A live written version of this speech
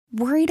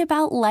Worried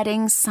about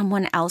letting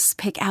someone else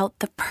pick out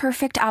the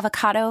perfect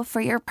avocado for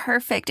your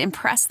perfect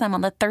impress them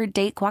on the third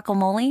date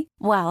guacamole?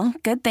 Well,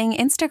 good thing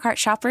Instacart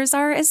shoppers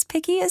are as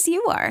picky as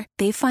you are.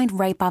 They find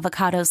ripe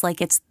avocados like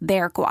it's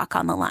their guac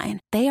on the line.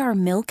 They are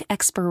milk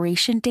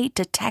expiration date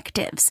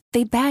detectives.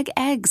 They bag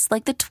eggs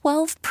like the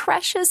 12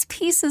 precious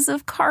pieces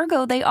of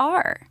cargo they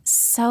are.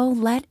 So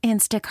let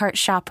Instacart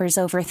shoppers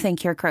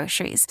overthink your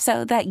groceries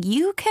so that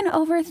you can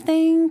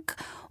overthink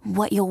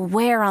what you'll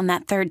wear on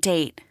that third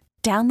date.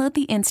 Download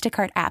the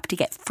Instacart app to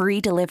get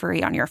free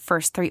delivery on your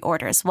first 3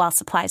 orders while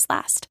supplies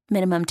last.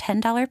 Minimum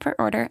 $10 per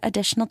order.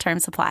 Additional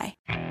terms apply.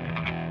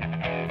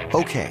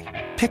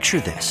 Okay, picture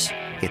this.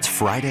 It's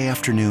Friday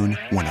afternoon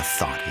when a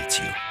thought hits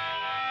you.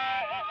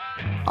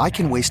 I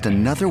can waste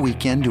another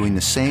weekend doing the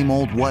same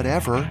old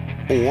whatever,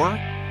 or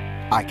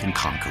I can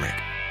conquer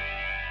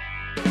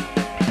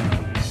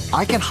it.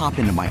 I can hop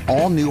into my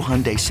all-new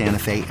Hyundai Santa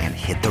Fe and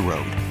hit the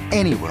road.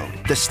 Any road.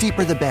 The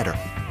steeper, the better.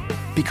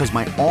 Because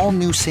my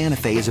all-new Santa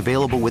Fe is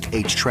available with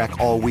H-Track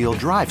all-wheel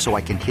drive, so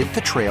I can hit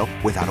the trail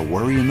without a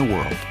worry in the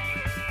world.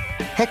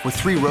 Heck, with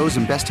 3 rows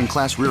and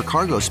best-in-class rear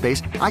cargo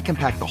space, I can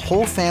pack the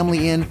whole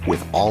family in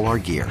with all our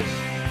gear.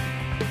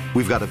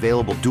 We've got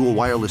available dual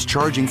wireless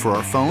charging for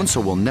our phones,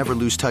 so we'll never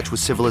lose touch with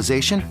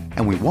civilization,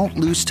 and we won't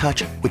lose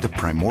touch with the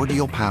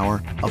primordial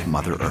power of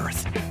Mother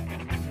Earth.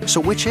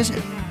 So which is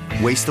it?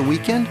 Waste the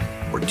weekend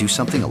or do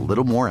something a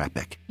little more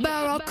epic?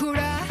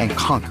 And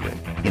conquer it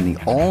in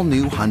the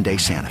all-new Hyundai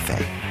Santa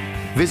Fe.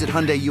 Visit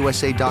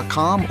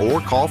HyundaiUSA.com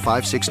or call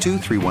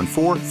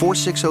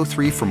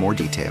 562-314-4603 for more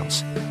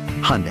details.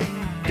 Hyundai,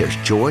 there's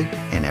joy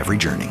in every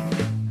journey.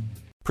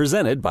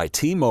 Presented by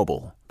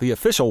T-Mobile, the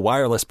official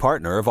wireless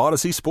partner of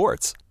Odyssey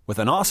Sports. With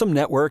an awesome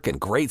network and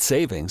great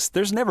savings,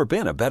 there's never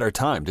been a better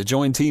time to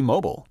join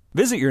T-Mobile.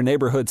 Visit your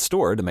neighborhood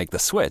store to make the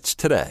switch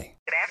today.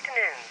 Good afternoon.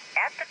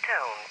 At the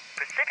tone,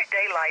 Pacific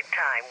Daylight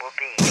Time will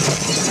be...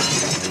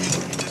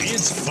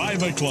 It's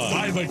 5 o'clock.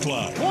 5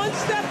 o'clock. One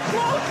step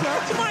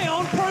closer to my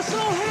own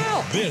personal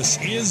hell. This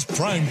is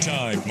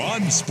Primetime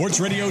on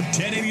Sports Radio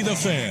 1080 The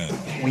Fan.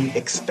 We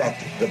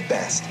expect the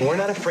best. We're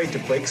not afraid to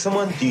break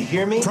someone. Do you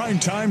hear me?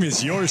 Primetime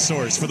is your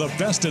source for the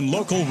best in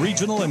local,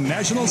 regional, and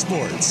national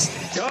sports.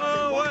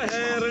 Go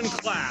ahead and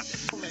clap.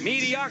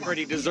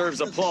 Mediocrity deserves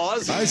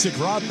applause. Isaac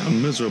Robb.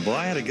 I'm miserable.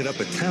 I had to get up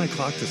at 10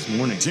 o'clock this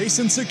morning.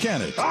 Jason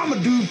Sakanet. I'm a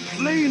dude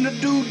playing a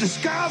dude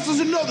disguised as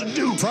another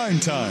dude.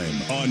 Primetime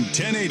on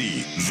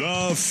 1080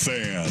 The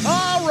Fan.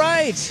 All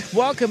right.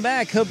 Welcome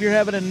back. Hope you're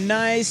having a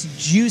nice,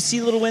 juicy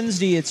little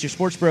Wednesday. It's your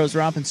Sports Bros,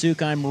 Rop and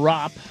Sook. I'm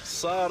Rop.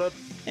 Excited.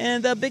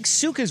 And Big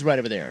Sook is right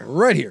over there.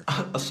 Right here.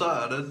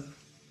 Excited.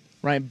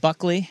 Ryan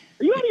Buckley.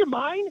 Are you out of your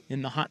mind?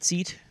 In the hot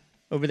seat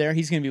over there.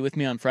 He's going to be with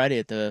me on Friday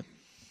at the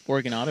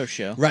Oregon Auto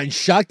Show. Riding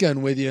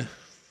shotgun with you.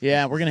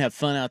 Yeah, we're going to have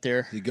fun out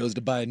there. He goes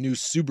to buy a new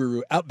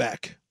Subaru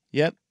Outback.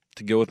 Yep.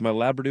 To go with my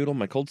Labradoodle,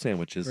 my cold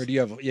sandwiches. Or do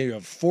you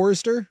have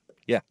Forester?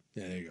 Yeah.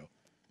 Yeah, there you go.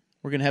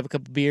 We're going to have a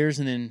couple beers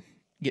and then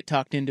get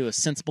talked into a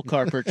sensible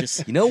car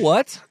purchase. You know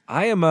what?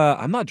 I'm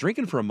not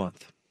drinking for a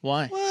month.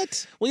 Why?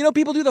 What? Well,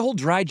 people do the whole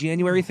dry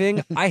January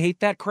thing. I hate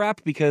that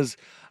crap because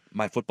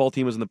my football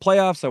team was in the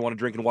playoffs. I want to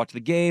drink and watch the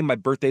game. My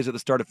birthday's at the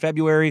start of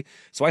February.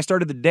 So I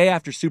started the day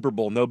after Super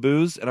Bowl, no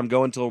booze, and I'm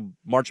going till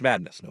March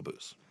Madness, no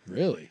booze.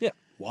 Really? Yeah.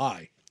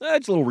 Why?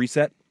 It's a little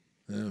reset.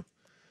 Yeah.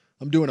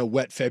 I'm doing a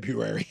wet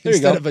February there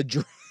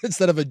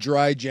instead of a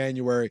dry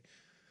January.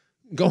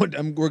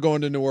 We're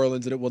going to New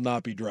Orleans, and it will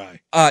not be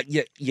dry.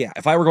 Yeah.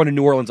 If I were going to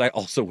New Orleans, I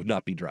also would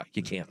not be dry.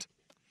 You can't.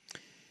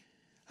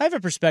 I have a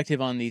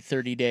perspective on the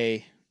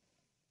 30-day.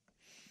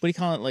 What do you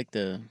call it? Like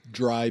the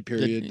dry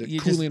period, the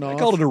cooling off. I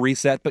called it a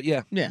reset, but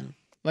yeah. Yeah.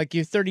 Like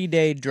your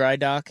 30-day dry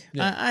dock.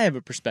 Yeah. I have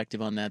a perspective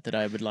on that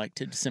I would like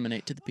to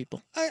disseminate to the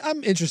people.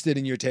 I'm interested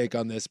in your take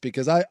on this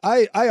because I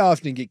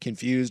often get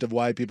confused of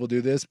why people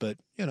do this, but,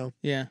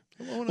 Yeah.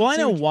 Well, I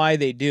know why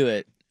they do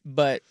it,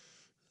 but...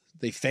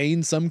 They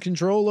feign some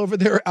control over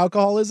their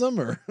alcoholism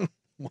or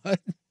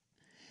what?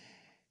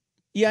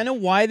 Yeah, I know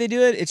why they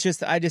do it. It's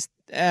just, I don't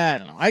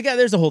know.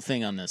 There's a whole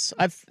thing on this.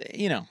 As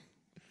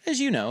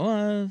you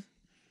know,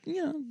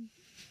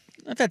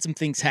 I've had some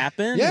things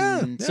happen.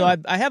 Yeah. So I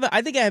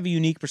think I have a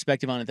unique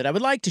perspective on it that I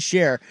would like to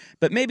share,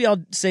 but maybe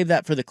I'll save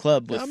that for the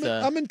club with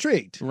I'm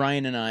intrigued.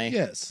 Ryan and I.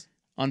 Yes.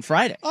 On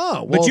Friday.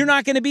 Oh, well. But you're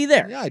not going to be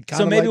there. Yeah,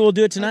 so maybe we'll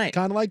do it tonight. I'd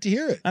kind of like to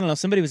hear it. I don't know.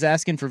 Somebody was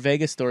asking for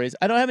Vegas stories.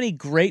 I don't have any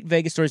great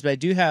Vegas stories, but I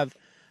do have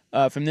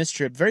from this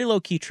trip, very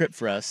low-key trip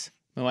for us,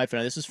 my wife and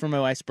I. This was for my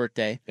wife's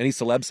birthday. Any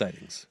celeb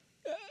sightings?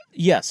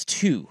 Yes,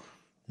 2.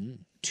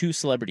 2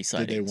 celebrity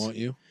sightings. Did they want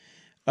you?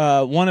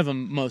 One of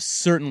them most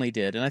certainly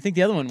did, and I think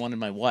the other one wanted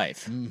my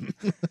wife.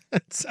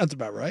 That sounds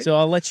about right. So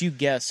I'll let you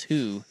guess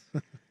who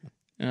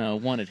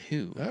wanted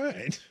who. All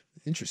right.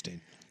 Interesting.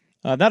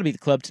 That'll be the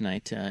club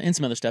tonight and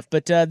some other stuff.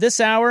 But this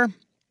hour,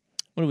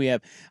 what do we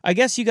have? I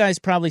guess you guys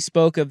probably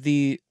spoke of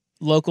the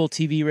local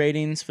TV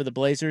ratings for the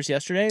Blazers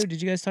yesterday. Did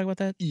you guys talk about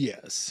that?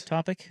 Yes.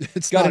 Topic?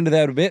 Got into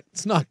that a bit.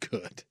 It's not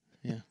good.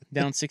 Yeah.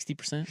 Down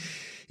 60%.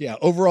 Yeah.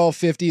 Overall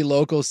 50,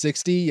 local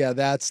 60. Yeah,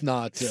 that's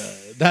not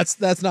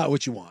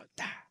what you want.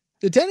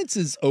 The attendance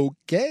is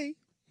okay.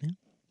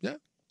 Yeah.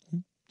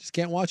 Just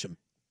can't watch them.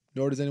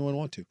 Nor does anyone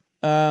want to.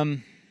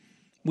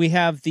 We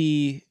have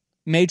the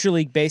Major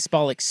League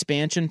Baseball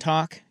expansion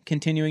talk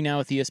continuing now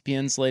with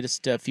ESPN's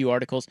latest few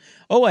articles.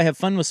 Oh, I have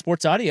fun with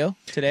sports audio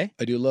today.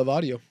 I do love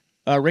audio.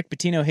 Rick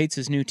Pitino hates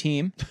his new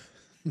team.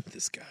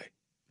 This guy.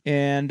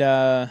 And,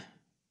 I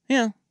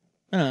don't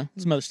know.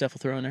 Some other stuff we'll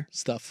throw in there.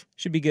 Stuff.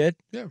 Should be good.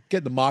 Yeah.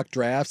 Get the mock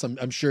drafts.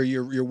 I'm sure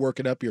you're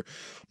working up your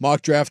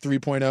mock draft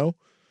 3.0.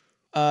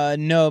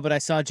 No, but I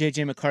saw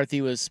J.J.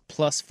 McCarthy was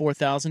plus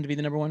 4,000 to be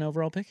the number 1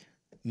 overall pick.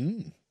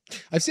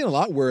 I've seen a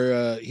lot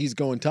where he's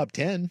going top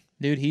 10.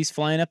 Dude, he's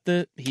flying up.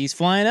 He's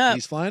flying up.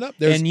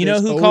 And you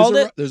know who called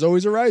it? There's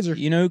always a riser.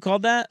 You know who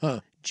called that? Huh.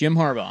 Jim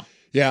Harbaugh.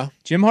 Yeah.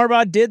 Jim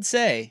Harbaugh did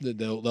say,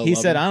 they'll he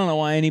said, him. I don't know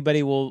why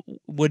anybody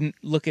wouldn't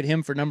look at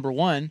him for number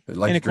 1. They'd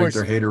like and to of drink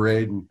course, their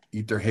haterade and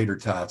eat their hater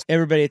tots.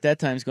 Everybody at that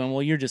time is going,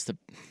 well, you're just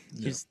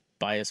he's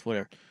biased,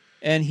 whatever.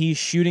 And he's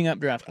shooting up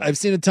draft boards. I've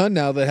seen a ton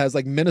now that has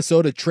like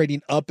Minnesota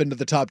trading up into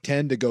the top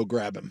 10 to go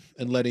grab him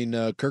and letting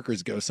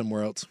Kirkers go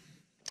somewhere else.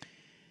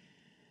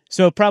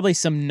 So probably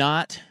some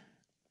not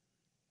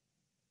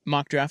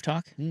mock draft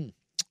talk.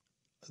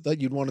 I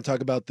thought you'd want to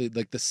talk about the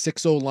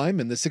 6-0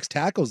 linemen, the 6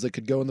 tackles that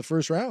could go in the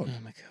first round.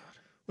 Oh my god!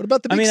 What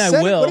about the big I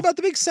center? will. What about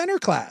the big center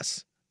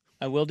class?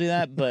 I will do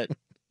that, but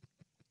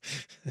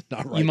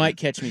not right. You might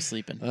catch me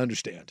sleeping. I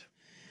understand.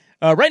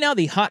 Right now,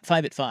 the Hot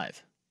 5 at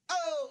 5.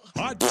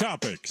 Hot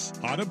topics,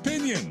 hot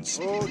opinions.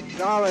 Oh,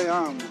 golly,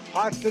 I'm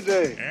hot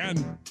today.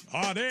 And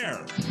hot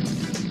air.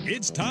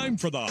 It's time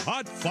for the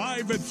Hot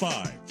 5 at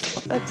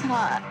 5. That's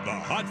hot. The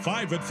Hot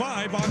 5 at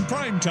 5 on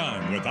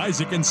Primetime with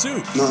Isaac and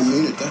Sue. No, I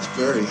mean it. That's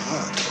very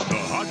hot. The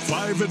Hot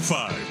 5 at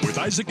 5 with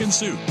Isaac and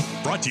Sue.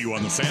 Brought to you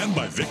on the Fan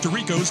by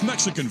Victorico's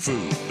Mexican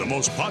Food, the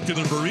most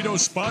popular burrito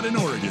spot in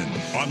Oregon.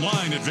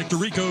 Online at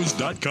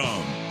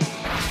victoricos.com.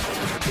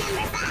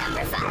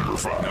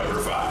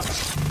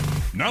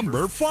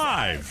 Number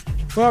 5.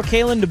 Well,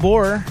 Kalen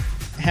DeBoer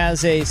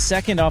has a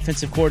second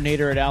offensive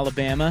coordinator at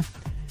Alabama.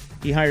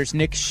 He hires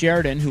Nick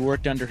Sheridan, who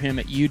worked under him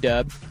at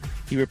UW.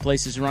 He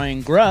replaces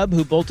Ryan Grubb,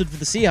 who bolted for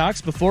the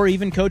Seahawks before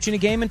even coaching a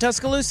game in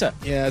Tuscaloosa.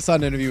 Yeah, I saw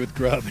an interview with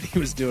Grubb, and he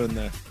was doing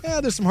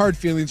there's some hard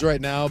feelings right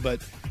now,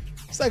 but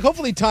it's like,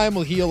 hopefully time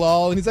will heal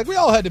all. And he's like, we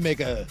all had to make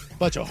a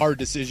bunch of hard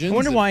decisions. I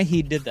wonder why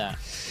he did that.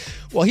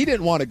 Well, he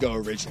didn't want to go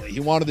originally. He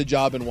wanted the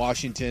job in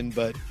Washington,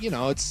 but,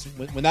 it's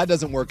when that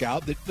doesn't work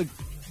out,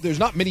 there's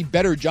not many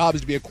better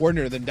jobs to be a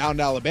coordinator than down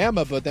in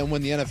Alabama, but then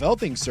when the NFL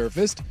thing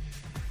surfaced,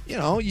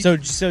 So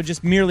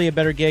just merely a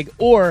better gig,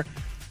 or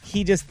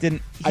he just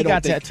didn't, he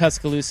got to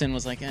Tuscaloosa and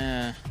was like,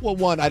 eh. Well,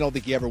 one, I don't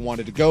think he ever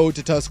wanted to go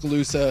to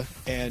Tuscaloosa,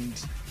 and,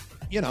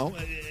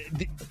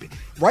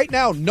 right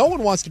now, no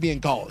one wants to be in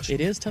college.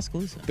 It is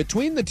Tuscaloosa.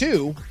 Between the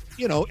two,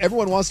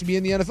 everyone wants to be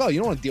in the NFL. You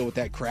don't want to deal with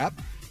that crap.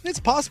 And it's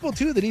possible,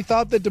 too, that he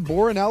thought that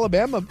DeBoer in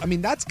Alabama,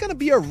 that's going to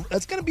be a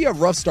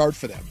rough start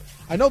for them.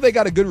 I know they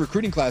got a good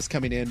recruiting class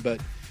coming in,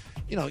 but,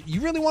 you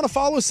really want to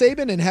follow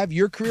Saban and have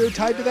your career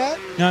tied to that?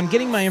 Now, I'm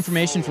getting my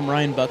information from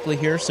Ryan Buckley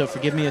here, so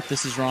forgive me if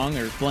this is wrong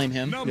or blame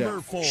him.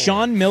 Number 4.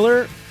 Sean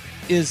Miller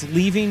is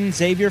leaving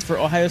Xavier for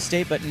Ohio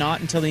State, but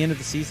not until the end of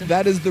the season?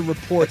 That is the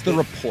report. That's the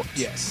report.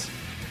 Yes.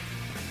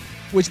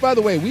 Which, by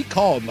the way, we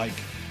called, was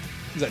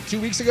that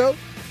 2 weeks ago?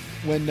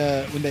 When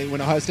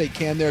Ohio State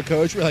canned their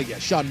coach, we're like, yeah,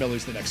 Sean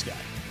Miller's the next guy.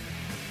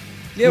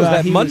 Yeah, it was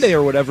that Monday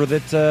or whatever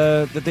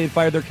that they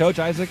fired their coach.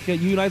 Isaac,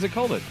 you and Isaac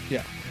called it.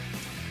 Yeah.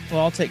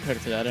 Well, I'll take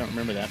credit for that. I don't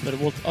remember that, but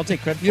I'll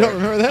take credit for it. You don't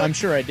remember that? I'm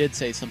sure I did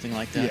say something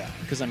like that. Yeah.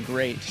 Because I'm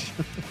great.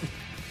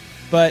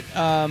 But,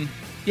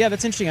 yeah,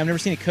 that's interesting. I've never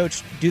seen a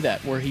coach do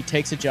that, where he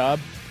takes a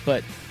job,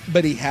 but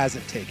he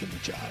hasn't taken the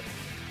job.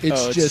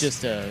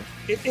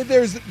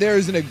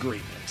 There's an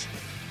agreement.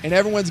 And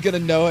everyone's going to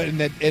know it,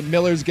 and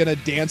Miller's going to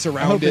dance around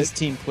it. I hope his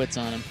team quits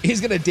on him. He's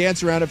going to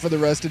dance around it for the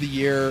rest of the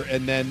year,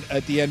 and then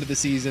at the end of the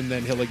season,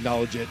 then he'll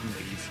acknowledge it and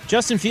leave.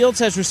 Justin Fields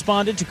has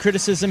responded to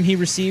criticism he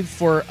received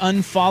for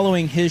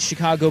unfollowing his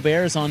Chicago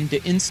Bears on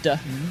the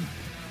Insta.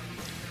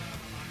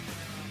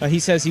 He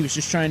says he was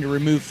just trying to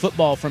remove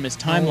football from his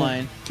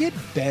timeline. Get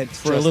bent,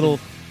 for a little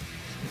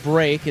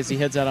break as he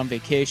heads out on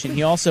vacation.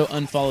 He also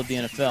unfollowed the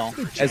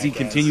NFL as he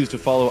continues to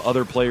follow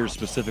other players,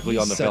 specifically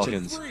on the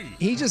Falcons.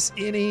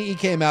 He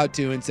came out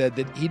too and said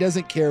that he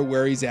doesn't care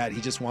where he's at.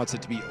 He just wants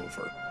it to be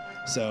over.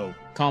 So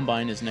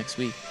Combine is next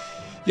week.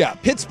 Yeah,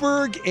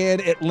 Pittsburgh and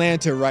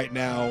Atlanta right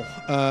now.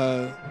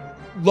 A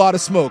lot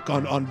of smoke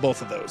on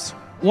both of those.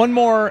 One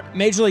more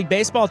Major League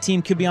Baseball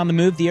team could be on the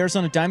move. The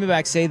Arizona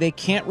Diamondbacks say they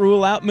can't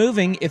rule out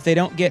moving if they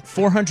don't get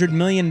 $400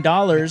 million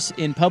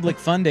in public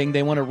funding.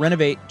 They want to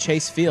renovate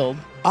Chase Field.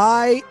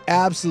 I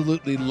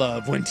absolutely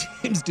love when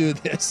teams do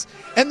this.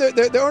 And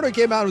their owner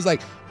came out and was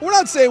like, we're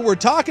not saying we're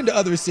talking to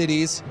other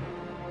cities,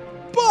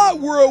 but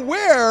we're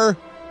aware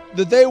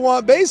that they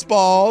want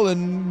baseball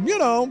and,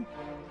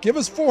 give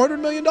us $400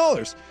 million.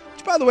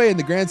 Which, by the way, in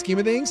the grand scheme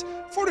of things,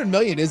 $400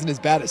 million isn't as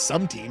bad as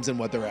some teams and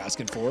what they're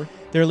asking for.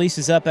 Their lease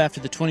is up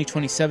after the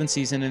 2027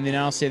 season, and they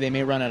now say they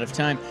may run out of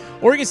time.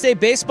 Oregon State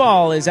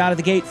baseball is out of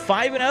the gate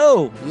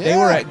 5-0. Yeah. They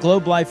were at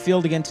Globe Life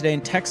Field again today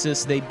in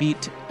Texas. They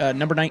beat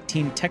number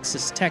 19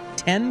 Texas Tech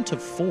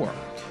 10-4.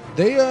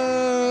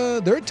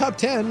 They're at top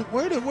 10.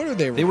 What are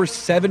they? They were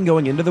 7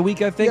 going into the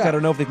week, I think. Yeah. I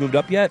don't know if they've moved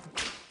up yet.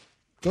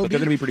 Go but they're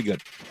going to be pretty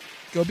good.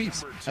 Go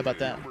Beefs. How about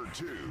that?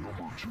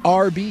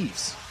 Our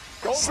Beefs.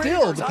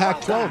 Still the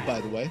Pac-12,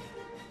 by the way.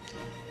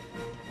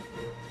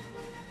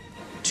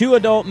 2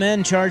 adult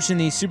men charged in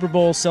the Super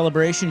Bowl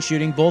celebration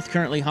shooting, both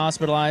currently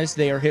hospitalized.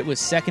 They are hit with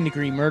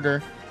second-degree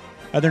murder.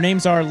 Their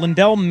names are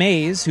Lindell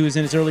Mays, who is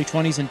in his early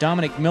 20s, and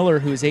Dominic Miller,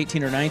 who is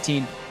 18 or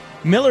 19.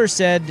 Miller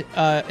said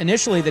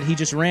initially that he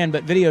just ran,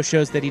 but video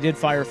shows that he did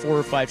fire 4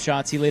 or 5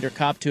 shots. He later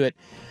copped to it.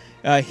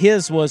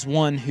 His was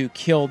one who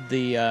killed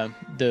the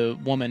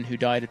woman who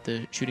died at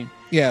the shooting.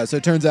 Yeah, so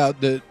it turns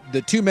out the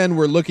 2 men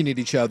were looking at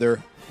each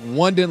other.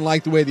 One didn't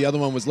like the way the other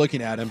one was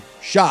looking at him,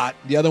 shot.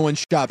 The other one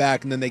shot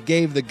back, and then they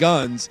gave the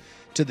guns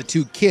to the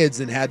 2 kids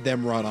and had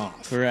them run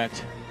off.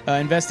 Correct.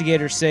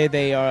 Investigators say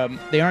they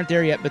aren't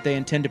there yet, but they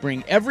intend to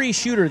bring every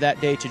shooter that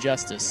day to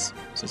justice.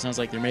 So it sounds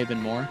like there may have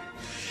been more.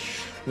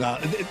 Well,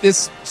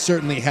 this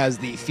certainly has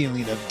the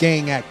feeling of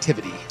gang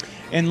activity.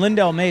 And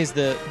Lindell Mays,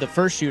 the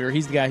first shooter,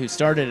 he's the guy who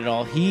started it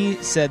all. He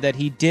said that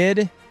he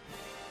did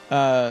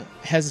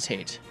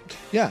hesitate.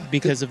 Yeah.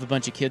 Because of a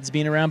bunch of kids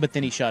being around, but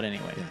then he shot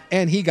anyway. Yeah.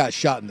 And he got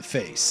shot in the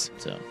face.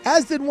 So,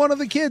 as did one of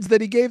the kids that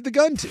he gave the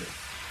gun to.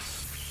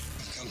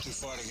 Come too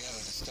far together to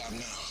stop now.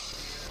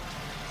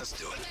 Let's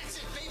do it. That's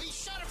it, baby.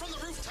 Shot it from the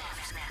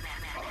rooftops.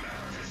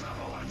 America's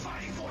 #1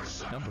 fighting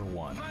force. Number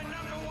 1. My number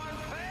 1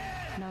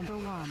 fan. Number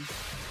 1.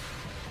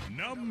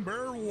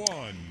 Number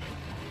 1.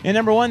 And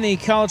number 1, the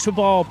college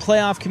football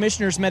playoff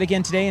commissioners met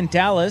again today in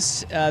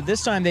Dallas.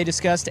 This time they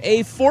discussed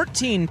a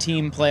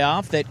 14-team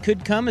playoff that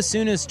could come as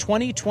soon as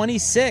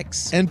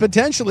 2026. And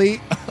potentially,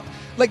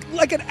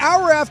 like an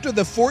hour after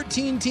the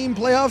 14-team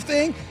playoff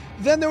thing,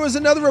 then there was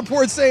another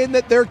report saying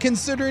that they're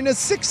considering a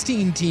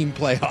 16-team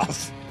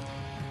playoff.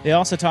 They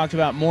also talked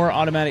about more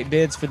automatic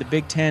bids for the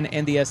Big Ten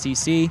and the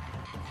SEC.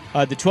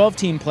 The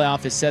 12-team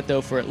playoff is set,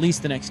 though, for at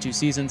least the next 2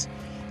 seasons.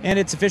 And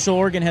it's official,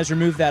 Oregon has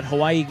removed that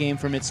Hawaii game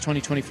from its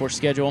 2024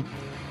 schedule.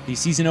 The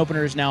season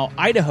opener is now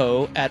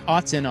Idaho at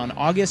Autzen on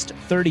August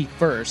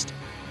 31st.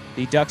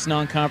 The Ducks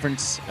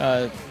non-conference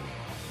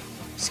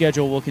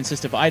schedule will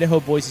consist of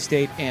Idaho, Boise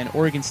State, and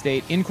Oregon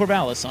State in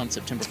Corvallis on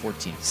September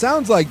 14th.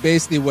 Sounds like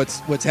basically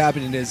what's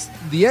happening is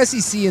the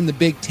SEC and the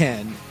Big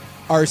Ten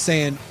are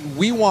saying,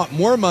 we want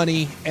more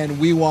money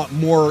and we want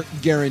more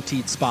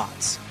guaranteed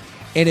spots.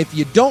 And if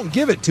you don't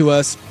give it to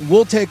us,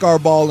 we'll take our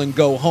ball and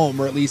go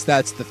home, or at least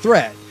that's the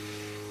threat.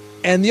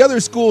 And the other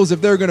schools, if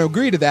they're going to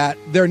agree to that,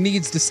 there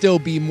needs to still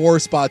be more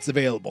spots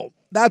available.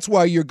 That's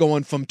why you're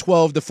going from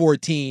 12 to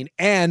 14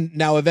 and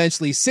now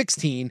eventually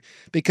 16,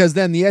 because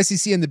then the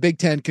SEC and the Big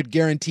Ten could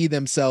guarantee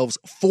themselves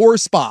 4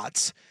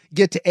 spots,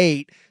 get to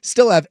 8,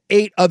 still have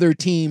 8 other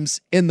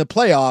teams in the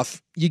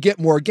playoff. You get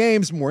more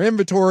games, more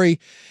inventory,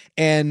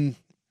 and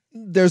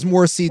there's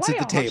more seats at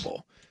the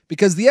table.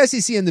 Because the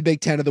SEC and the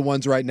Big Ten are the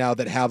ones right now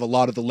that have a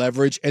lot of the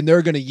leverage, and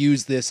they're going to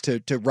use this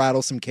to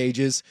rattle some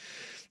cages.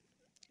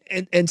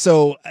 And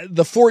so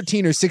the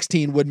 14 or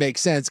 16 would make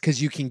sense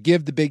because you can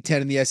give the Big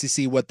Ten and the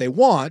SEC what they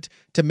want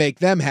to make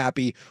them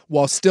happy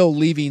while still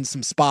leaving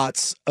some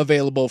spots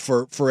available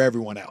for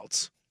everyone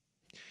else.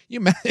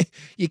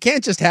 You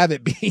can't just have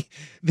it be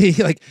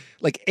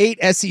like 8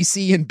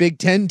 SEC and Big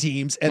Ten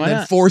teams and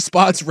then 4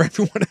 spots for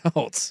everyone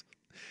else.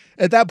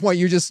 At that point,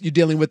 you're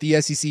dealing with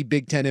the SEC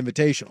Big Ten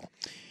Invitational.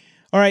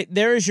 All right,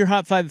 there is your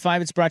Hot 5 at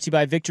 5. It's brought to you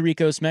by Victor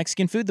Rico's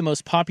Mexican Food, the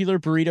most popular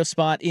burrito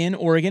spot in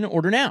Oregon.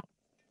 Order now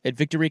at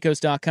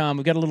victorricos.com.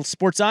 We've got a little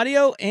sports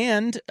audio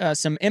and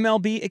some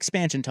MLB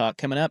expansion talk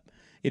coming up.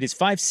 It is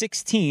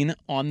 5:16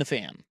 on The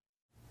Fan.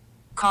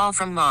 Call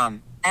from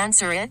mom.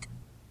 Answer it.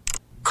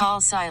 Call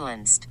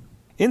silenced.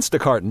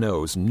 Instacart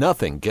knows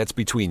nothing gets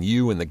between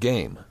you and the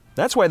game.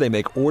 That's why they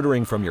make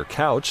ordering from your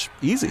couch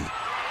easy.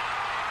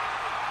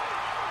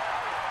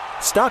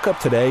 Stock up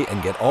today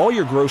and get all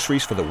your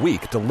groceries for the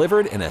week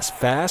delivered in as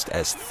fast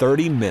as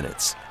 30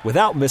 minutes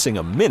without missing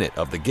a minute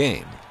of the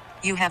game.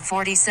 You have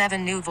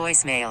 47 new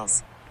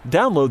voicemails.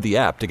 Download the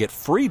app to get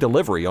free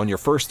delivery on your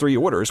first 3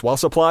 orders while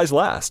supplies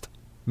last.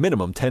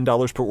 Minimum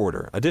 $10 per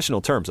order.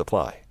 Additional terms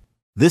apply.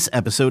 This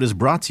episode is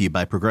brought to you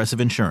by Progressive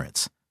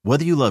Insurance.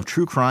 Whether you love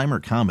true crime or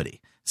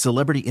comedy,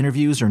 celebrity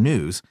interviews or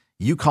news,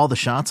 you call the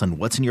shots on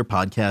what's in your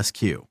podcast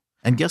queue.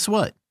 And guess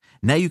what?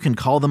 Now you can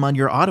call them on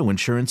your auto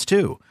insurance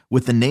too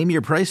with the Name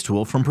Your Price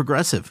tool from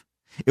Progressive.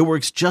 It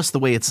works just the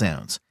way it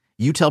sounds.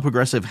 You tell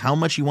Progressive how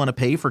much you want to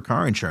pay for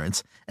car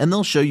insurance, and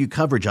they'll show you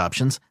coverage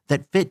options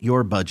that fit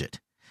your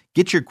budget.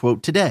 Get your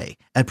quote today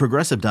at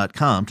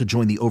Progressive.com to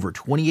join the over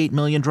 28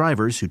 million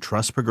drivers who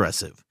trust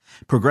Progressive.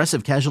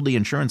 Progressive Casualty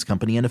Insurance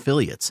Company and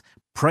Affiliates.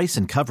 Price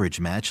and coverage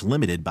match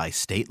limited by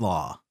state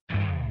law.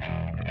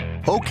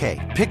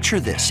 Okay, picture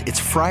this. It's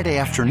Friday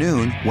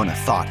afternoon when a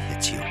thought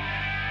hits you.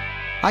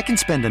 I can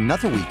spend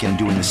another weekend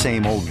doing the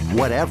same old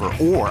whatever,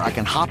 or I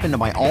can hop into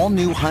my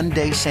all-new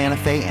Hyundai Santa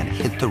Fe and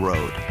hit the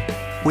road.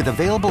 With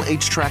available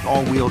H-Track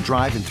all-wheel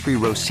drive and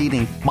 3-row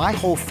seating, my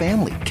whole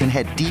family can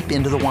head deep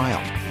into the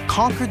wild.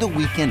 Conquer the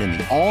weekend in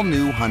the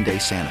all-new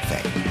Hyundai Santa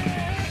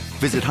Fe.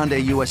 Visit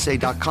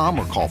HyundaiUSA.com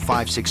or call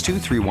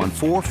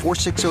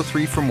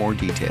 562-314-4603 for more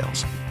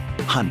details.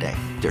 Hyundai,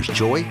 there's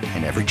joy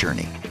in every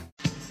journey.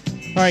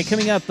 All right,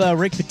 coming up,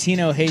 Rick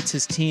Pitino hates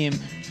his team,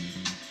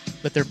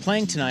 but they're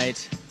playing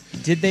tonight.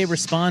 Did they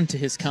respond to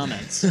his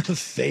comments?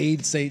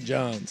 Fade St.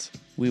 John's.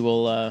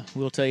 We'll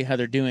tell you how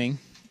they're doing.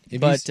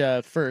 First.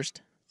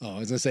 Oh, I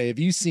was going to say, have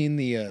you seen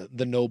the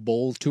No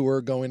Bowl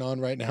tour going on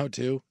right now,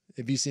 too?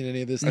 Have you seen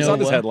any of this? I saw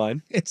this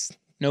headline. It's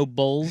No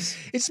Bulls.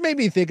 It's made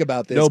me think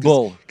about this. No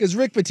bull. Because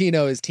Rick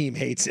Pitino, his team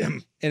hates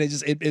him. And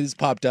it has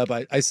popped up.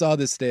 I saw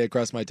this today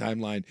across my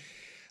timeline.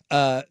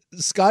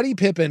 Scottie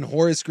Pippen,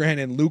 Horace Grant,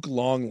 and Luke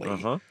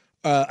Longley.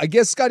 I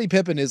guess Scottie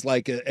Pippen is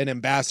like an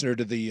ambassador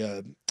to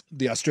the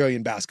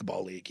Australian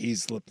Basketball League.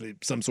 He's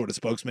some sort of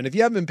spokesman. If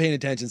you haven't been paying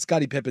attention,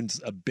 Scottie Pippen's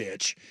a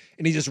bitch.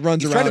 And he just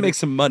runs around. He's trying to make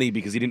some money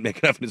because he didn't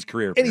make enough in his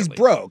career. And he's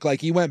broke.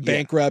 Like, he went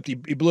bankrupt. He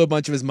blew a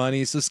bunch of his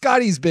money. So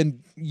Scottie's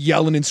been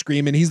yelling and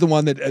screaming. He's the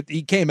one that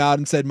he came out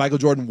and said Michael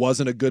Jordan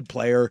wasn't a good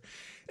player.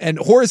 And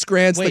Horace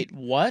Grant's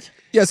what?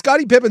 Yeah,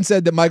 Scottie Pippen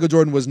said that Michael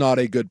Jordan was not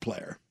a good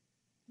player.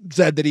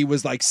 Said that he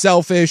was like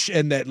selfish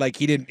and that like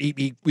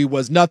he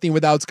was nothing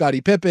without Scottie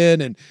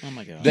Pippen, and oh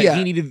my god,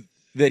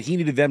 he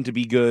needed them to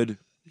be good.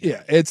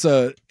 Yeah, it's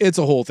a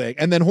whole thing.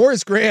 And then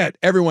Horace Grant,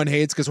 everyone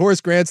hates because Horace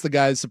Grant's the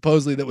guy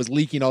supposedly that was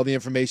leaking all the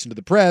information to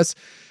the press.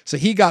 So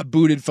he got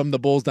booted from the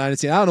Bulls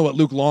dynasty. I don't know what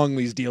Luke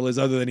Longley's deal is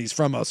other than he's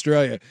from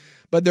Australia,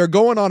 but they're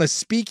going on a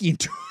speaking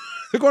tour.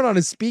 They're going on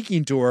a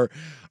speaking tour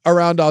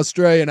around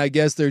Australia, and I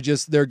guess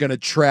they're going to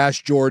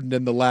trash Jordan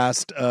in the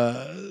last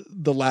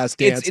Dance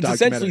It's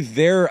essentially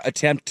their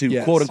attempt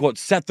to quote unquote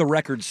set the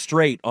record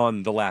straight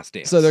on The Last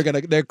Dance. So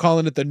they're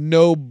calling it the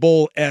No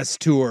Bull S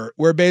Tour,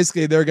 where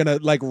basically they're gonna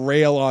like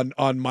rail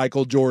on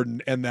Michael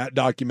Jordan and that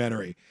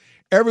documentary.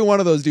 Every one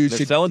of those dudes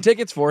They're selling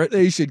tickets for it.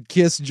 They should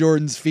kiss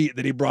Jordan's feet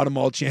that he brought them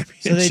all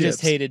championships. So they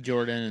just hated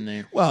Jordan, and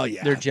they're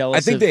jealous.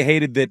 I think they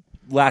hated that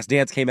Last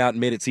Dance came out and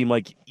made it seem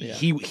like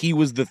he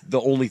was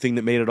the only thing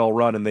that made it all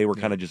run, and they were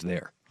kind of just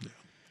there.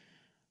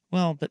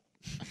 Well, but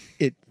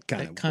it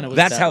kind of was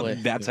that's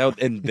that how,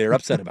 and they're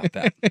upset about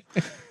that.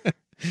 I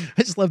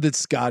just love that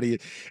Scottie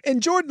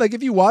and Jordan. Like,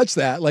 if you watch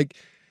that, like,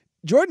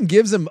 Jordan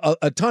gives him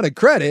a ton of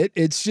credit.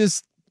 It's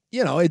just,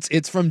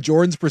 it's from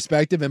Jordan's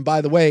perspective. And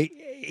by the way,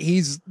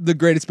 he's the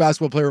greatest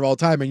basketball player of all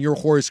time, and you're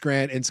Horace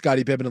Grant and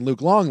Scottie Pippen and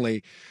Luke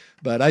Longley.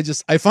 But I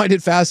find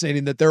it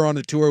fascinating that they're on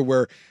a tour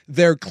where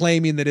they're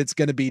claiming that it's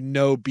going to be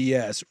no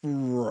BS.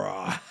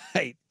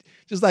 Right.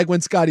 Just like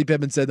when Scottie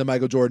Pippen said that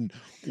Michael Jordan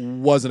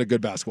wasn't a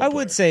good basketball player. I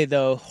would say,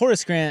 though,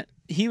 Horace Grant,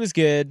 he was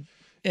good,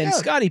 and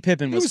Scottie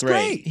Pippen was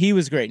great. He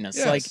was greatness.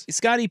 Yes. Like,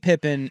 Scottie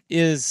Pippen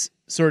is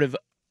sort of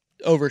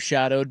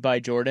overshadowed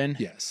by Jordan.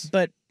 Yes.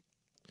 But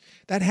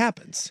that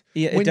happens.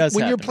 Yeah, it does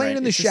when you're happen, playing right?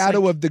 in the It's just shadow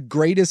like- of the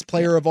greatest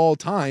player of all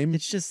time.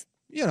 It's just,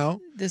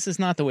 this is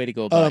not the way to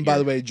go about it. And by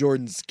the way,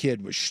 Jordan's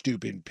kid was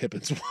stupid.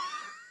 Pippen's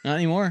not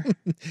anymore.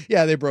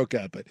 Yeah, they broke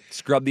up, but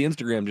scrub the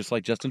Instagram just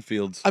like Justin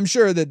Fields. I'm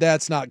sure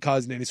that's not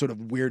causing any sort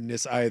of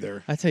weirdness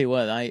either. I tell you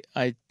what, I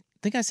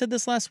think I said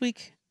this last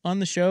week on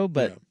the show,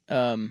 but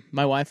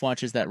my wife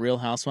watches that Real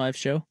Housewives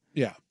show.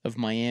 Yeah. Of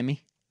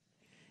Miami,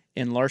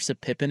 and Larsa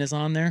Pippen is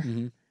on there.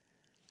 Mm-hmm.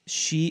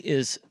 She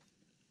is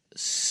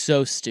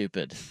so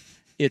stupid.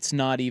 It's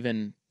not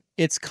even.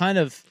 It's kind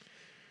of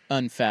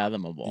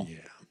unfathomable. Yeah.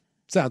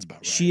 Sounds about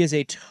right. She is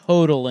a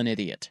total an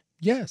idiot.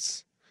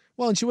 Yes.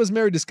 Well, and she was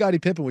married to Scottie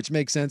Pippen, which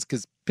makes sense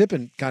because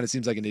Pippen kind of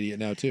seems like an idiot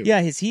now too. Yeah,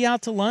 is he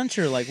out to lunch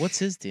or like what's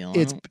his deal?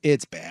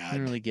 It's bad. I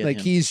don't really get like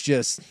him. He's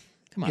just.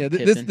 Come on, yeah,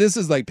 Pippen. this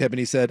is like Pippen.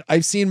 He said,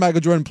 "I've seen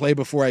Michael Jordan play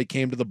before I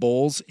came to the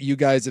Bulls. You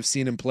guys have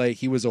seen him play.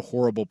 He was a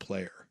horrible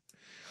player."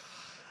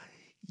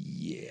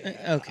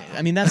 Yeah. Okay.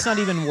 I mean, that's not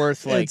even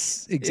worth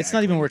it's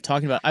not even worth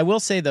talking about. I will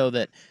say though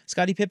that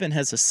Scottie Pippen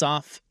has a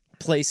soft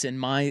place in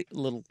my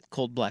little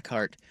cold black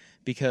heart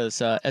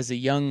because as a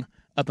young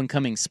up and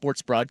coming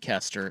sports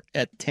broadcaster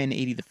at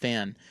 1080 The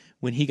Fan,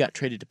 when he got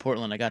traded to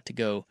Portland, I got to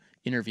go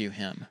interview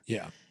him.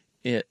 Yeah.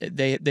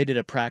 They did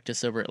a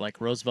practice over at like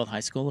Roosevelt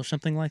High School or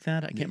something like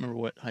that. I can't remember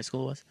what high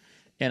school it was.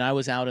 And I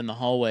was out in the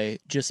hallway,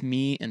 just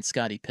me and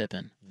Scottie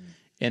Pippen.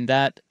 And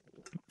that,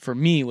 for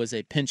me, was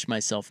a pinch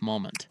myself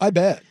moment. I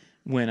bet.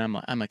 When I'm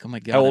like, oh my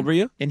God. How old were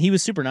you? And he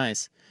was super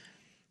nice.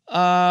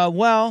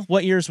 Well,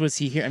 what years was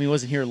he here? I mean, he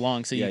wasn't here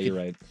long, so you're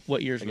right.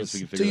 What years was?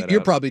 So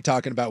you're probably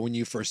talking about when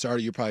you first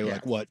started. You're probably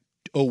like what?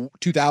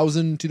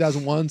 2000,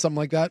 2001, something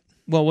like that.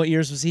 Well, what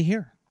years was he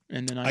here?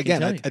 And then I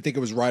think it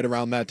was right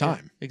around that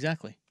time. Yeah,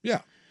 exactly.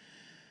 Yeah.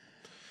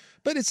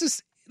 But it's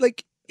just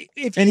like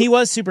he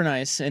was super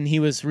nice, and he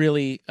was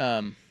really.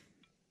 I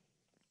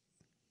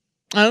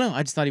don't know.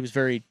 I just thought he was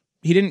very.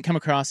 He didn't come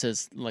across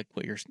as like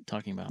what you're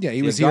talking about. Yeah,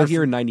 he was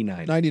here in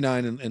 99.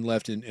 99 and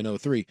left in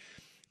 03.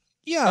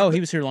 Yeah. Oh, he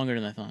was here longer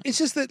than I thought. It's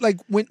just that like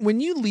when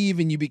you leave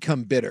and you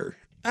become bitter,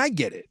 I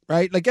get it,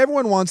 right? Like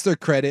everyone wants their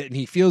credit, and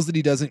he feels that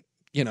he doesn't,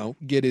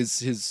 get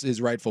his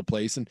rightful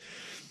place, and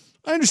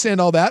I understand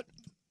all that.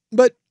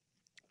 But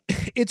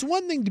it's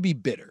one thing to be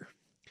bitter.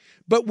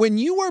 But when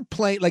you are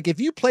playing, like if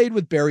you played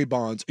with Barry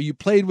Bonds, or you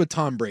played with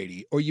Tom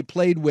Brady, or you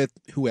played with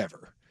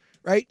whoever,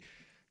 right?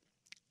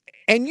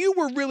 And you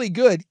were really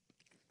good,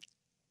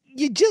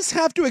 you just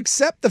have to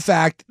accept the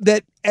fact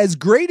that as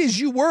great as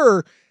you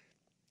were,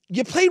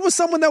 you played with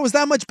someone that was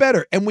that much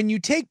better. And when you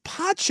take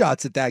pot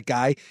shots at that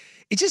guy,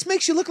 it just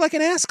makes you look like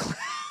an ass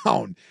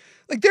clown.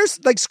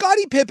 Like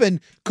Scottie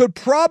Pippen could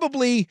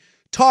probably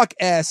talk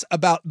ass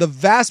about the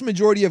vast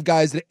majority of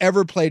guys that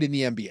ever played in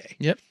the NBA.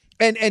 Yep.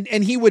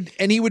 And he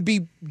would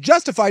be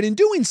justified in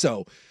doing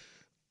so.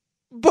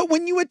 But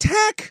when you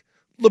attack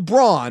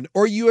LeBron,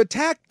 or you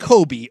attack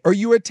Kobe, or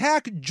you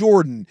attack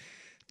Jordan,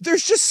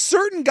 there's just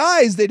certain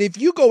guys that if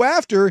you go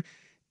after,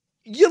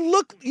 you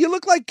look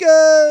like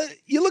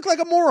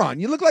a moron.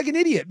 You look like an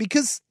idiot,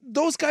 because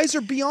those guys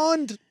are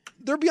beyond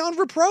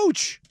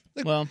reproach.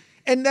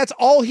 And that's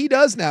all he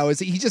does now is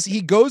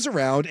he goes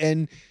around,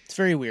 and it's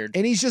very weird.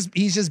 And he's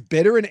just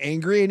bitter and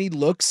angry, and he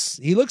looks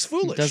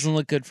foolish. It doesn't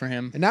look good for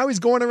him. And now he's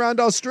going around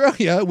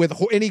Australia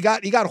and he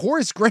got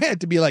Horace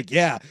Grant to be like,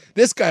 yeah,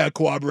 this guy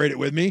cooperated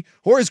with me.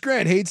 Horace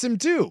Grant hates him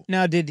too.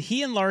 Now, did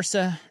he and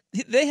Larsa?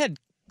 They had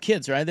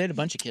kids, right? They had a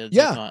bunch of kids.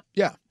 Yeah,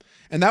 yeah.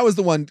 And that was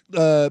the one.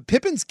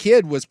 Pippen's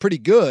kid was pretty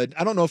good.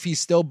 I don't know if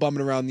he's still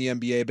bumming around the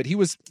NBA, but he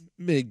was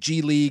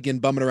G League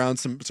and bumming around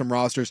some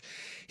rosters.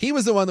 He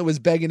was the one that was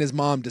begging his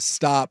mom to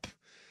stop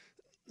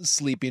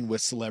sleeping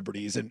with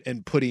celebrities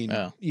and putting,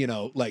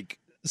 like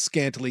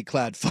scantily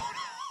clad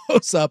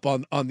photos up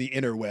on the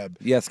interweb.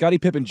 Yeah, Scottie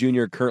Pippen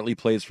Jr. currently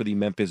plays for the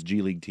Memphis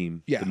G League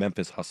team, the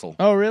Memphis Hustle.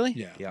 Oh, really?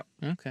 Yeah.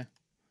 Okay.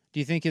 Do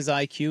you think his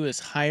IQ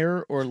is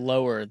higher or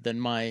lower than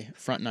my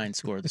front nine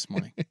score this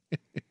morning?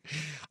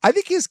 I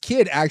think his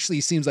kid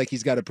actually seems like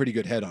he's got a pretty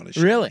good head on his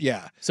shoulder. Really?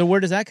 Yeah. So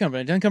where does that come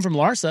from? It doesn't come from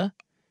Larsa.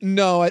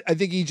 No, I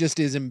think he just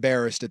is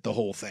embarrassed at the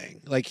whole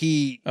thing. Like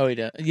he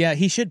does. Yeah,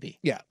 he should be.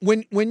 Yeah.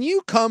 When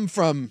you come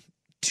from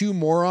two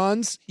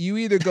morons, you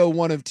either go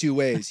one of two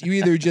ways. You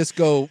either just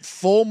go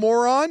full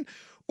moron,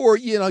 or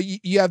you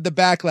have the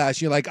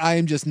backlash. You're like, I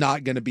am just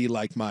not going to be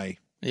like my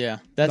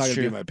that's not gonna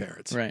true. be my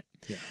parents. Right.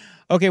 Yeah.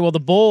 Okay, well the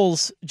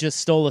Bulls just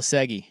stole a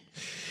Segi.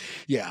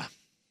 Yeah.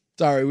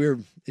 Sorry,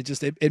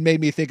 it made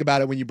me think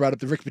about it when you brought up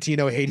the Rick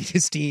Pitino hating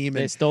his team.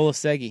 They stole a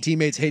Segi.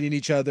 Teammates hating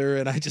each other,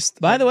 and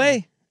By the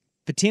way,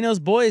 Pitino's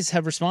boys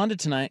have responded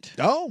tonight.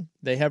 Oh.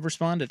 They have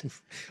responded.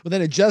 Well,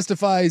 then it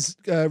justifies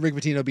Rick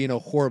Pitino being a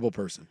horrible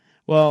person.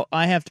 Well,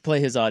 I have to play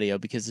his audio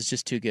because it's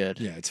just too good.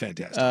 Yeah, it's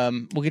fantastic.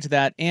 We'll get to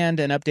that, and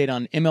an update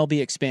on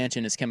MLB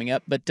expansion is coming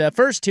up. But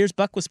first, here's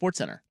Buck with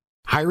SportsCenter.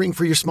 Hiring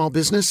for your small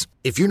business?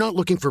 If you're not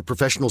looking for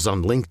professionals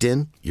on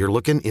LinkedIn, you're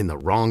looking in the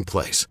wrong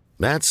place.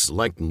 That's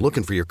like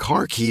looking for your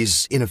car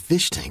keys in a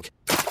fish tank.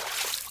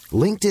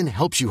 LinkedIn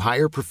helps you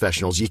hire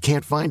professionals you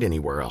can't find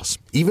anywhere else,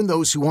 even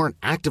those who aren't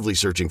actively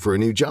searching for a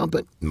new job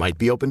but might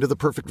be open to the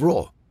perfect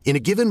role. In a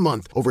given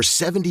month, over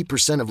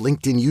 70% of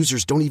LinkedIn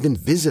users don't even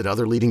visit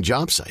other leading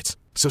job sites.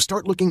 So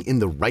start looking in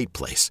the right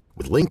place.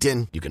 With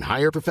LinkedIn, you can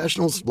hire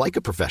professionals like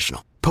a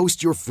professional.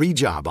 Post your free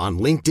job on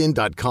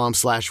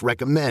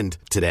linkedin.com/recommend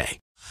today.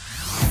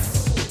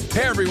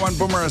 Hey everyone,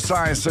 Boomer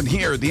Esiason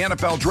here. The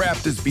NFL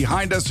Draft is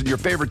behind us and your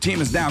favorite team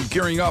is now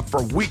gearing up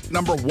for week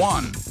number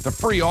 1. The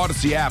free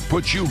Odyssey app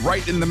puts you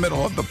right in the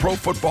middle of the pro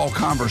football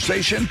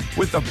conversation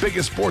with the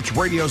biggest sports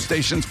radio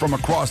stations from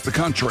across the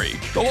country.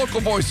 The local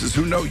voices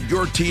who know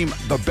your team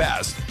the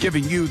best,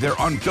 giving you their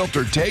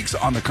unfiltered takes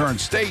on the current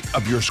state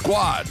of your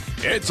squad.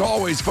 It's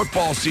always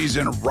football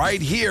season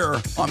right here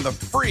on the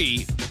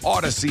free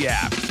Odyssey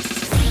app.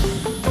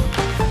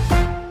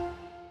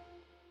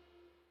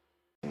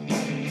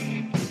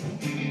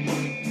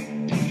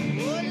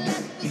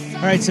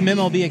 All right, some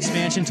MLB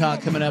expansion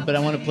talk coming up, but I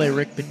want to play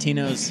Rick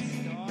Pitino's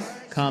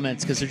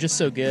comments because they're just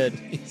so good.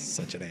 He's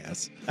such an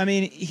ass. I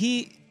mean,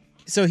 he's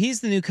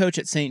the new coach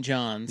at St.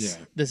 John's.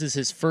 Yeah. This is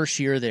his first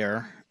year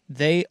there.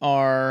 They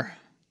are,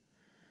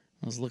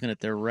 I was looking at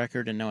their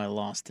record and now I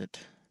lost it.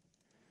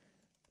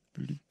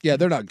 Yeah,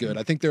 they're not good.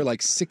 I think they're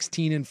like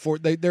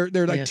 16-4.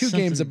 They're like two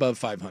games above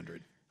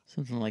 500.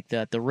 Something like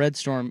that. The Red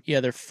Storm,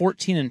 they're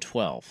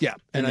 14-12. Yeah,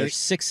 and they're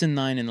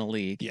 6-9 in the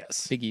league.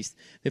 Yes, Big East.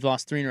 They've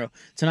lost 3 in a row.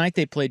 Tonight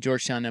they played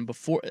Georgetown, and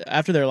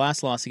after their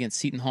last loss against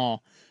Seton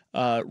Hall,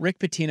 Rick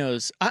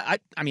Pitino's. I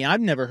mean,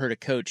 I've never heard a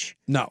coach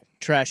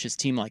trash his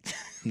team like that.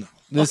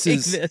 No,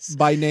 this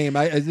by name.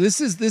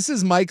 This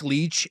is Mike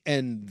Leach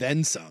and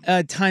then some.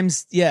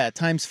 Times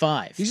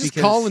 5.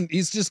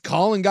 He's just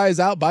calling guys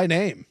out by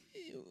name.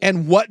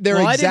 And what their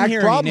exact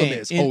problem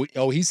is.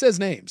 He says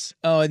names.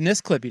 Oh, in this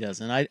clip he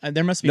doesn't.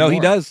 There must be No, more. he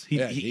does. He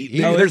names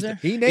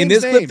in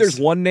this names. clip, there's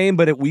one name,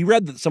 but we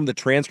read some of the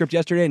transcript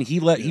yesterday, and he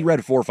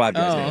read 4 or 5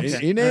 guys' names.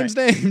 Okay. He names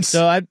names.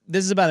 So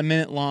this is about a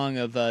minute long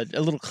of a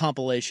little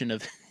compilation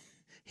of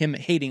him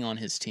hating on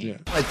his team. Yeah.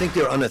 I think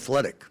they're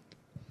unathletic.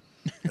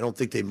 I don't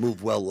think they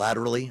move well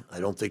laterally. I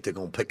don't think they're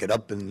going to pick it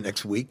up in the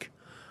next week.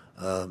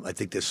 I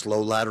think they're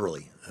slow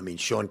laterally. I mean,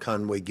 Sean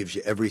Conway gives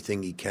you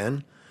everything he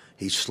can.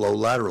 He's slow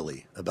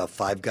laterally. About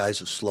 5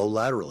 guys are slow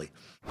laterally.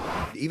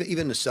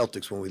 Even the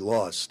Celtics, when we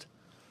lost,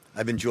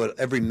 I've enjoyed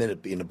every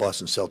minute being the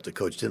Boston Celtic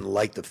coach. Didn't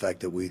like the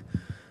fact that we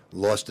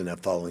lost in that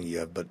following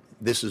year, but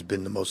this has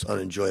been the most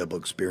unenjoyable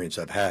experience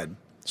I've had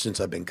since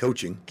I've been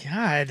coaching.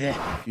 God. Do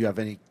you have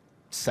any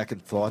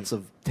second thoughts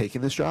of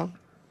taking this job?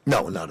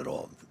 No, not at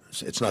all.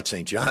 It's not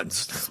St.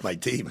 John's. It's my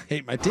team. I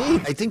hate my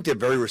team. I think they're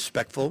very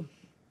respectful.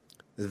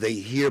 They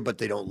hear, but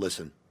they don't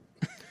listen.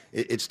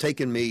 It's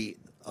taken me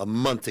a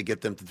month to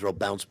get them to throw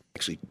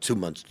actually 2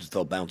 months to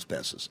throw bounce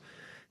passes.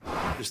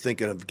 Just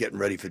thinking of getting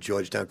ready for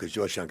Georgetown because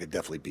Georgetown could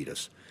definitely beat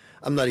us.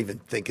 I'm not even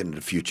thinking of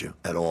the future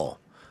at all.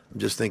 I'm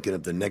just thinking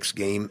of the next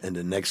game and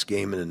the next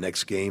game and the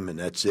next game, and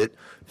that's it.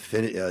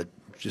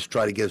 Just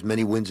try to get as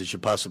many wins as you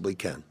possibly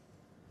can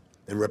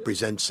and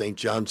represent St.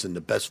 John's in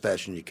the best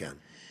fashion you can.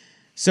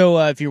 So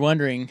if you're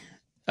wondering,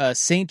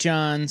 St.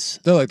 John's...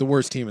 They're like the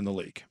worst team in the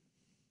league.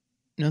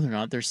 No, they're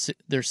not. They're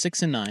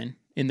 6-9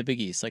 in the Big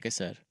East, like I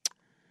said.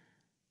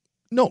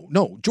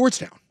 No,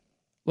 Georgetown.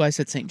 Well, I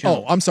said St. John.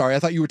 Oh, I'm sorry. I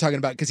thought you were talking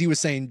about because he was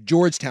saying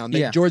Georgetown.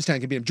 Yeah. Georgetown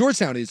can beat him.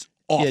 Georgetown is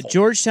awful. Yeah,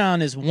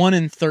 Georgetown is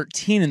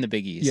 1-13 in the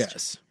Big East.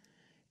 Yes.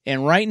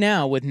 And right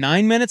now, with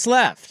 9 minutes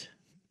left,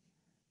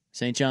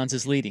 St. John's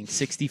is leading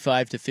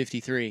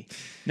 65-53.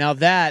 Now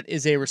that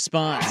is a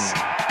response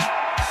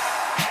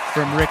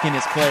from Rick and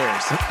his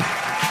players.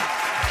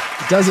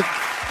 It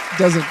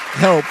doesn't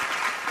help.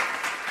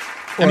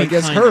 Or I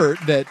guess hurt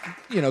that,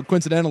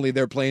 coincidentally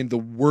they're playing the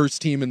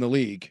worst team in the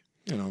league,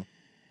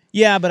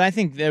 Yeah, but I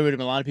think there would have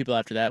been a lot of people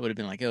after that would have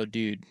been like, oh,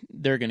 dude,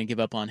 they're going to give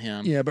up on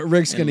him. Yeah, but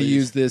Rick's going to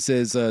use this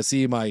as,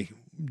 see, my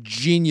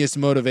genius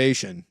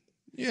motivation.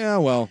 Yeah,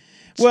 well,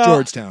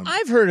 Georgetown.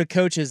 I've heard of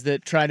coaches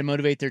that try to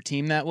motivate their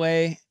team that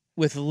way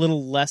with a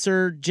little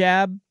lesser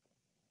jab,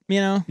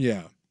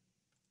 Yeah.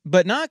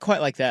 But not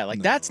quite like that.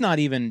 Like, that's not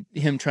even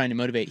him trying to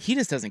motivate. He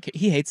just doesn't care.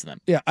 He hates them.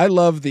 Yeah, I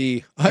love and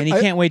he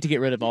can't wait to get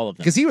rid of all of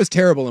them. Because he was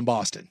terrible in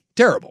Boston.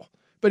 Terrible.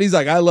 But he's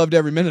like, I loved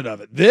every minute of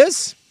it.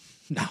 This?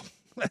 No.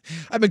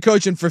 I've been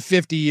coaching for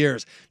 50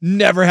 years.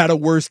 Never had a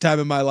worse time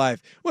in my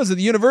life. Was it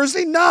the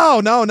university? No.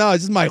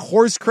 It's just my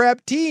horse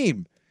crap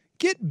team.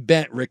 Get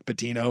bent, Rick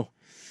Pitino.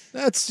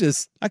 That's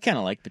just... I kind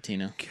of like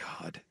Pitino.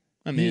 God.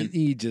 I mean...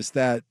 He just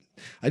that...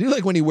 I do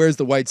like when he wears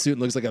the white suit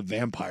and looks like a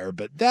vampire,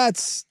 but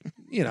that's,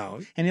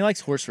 And he likes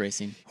horse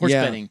racing,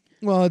 betting.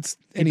 Well,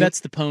 he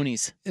bets the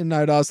ponies. And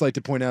I'd also like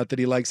to point out that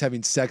he likes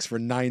having sex for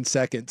 9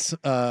 seconds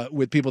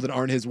with people that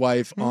aren't his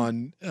wife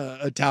on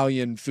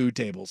Italian food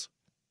tables.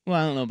 Well,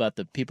 I don't know about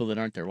the people that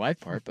aren't their wife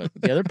part, but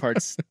the other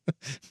parts...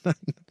 9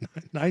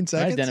 seconds?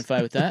 I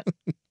identify with that.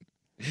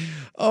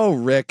 Oh,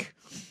 Rick.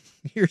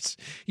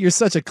 You're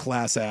such a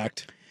class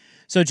act.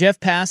 So Jeff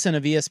Passan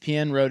of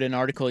ESPN wrote an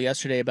article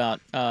yesterday about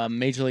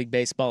Major League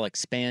Baseball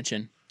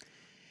expansion.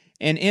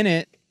 And in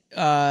it,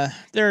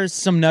 there's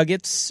some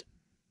nuggets.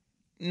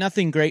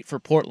 Nothing great for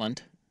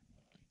Portland.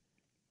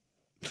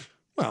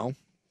 Well,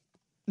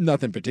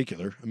 nothing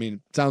particular. I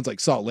mean, it sounds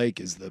like Salt Lake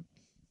is the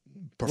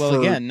preferred.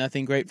 Well, again,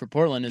 nothing great for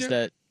Portland is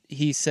that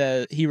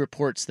he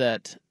reports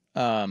that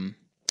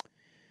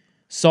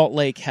Salt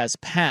Lake has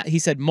passed. He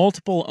said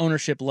multiple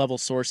ownership level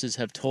sources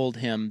have told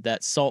him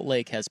that Salt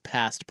Lake has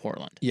passed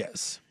Portland.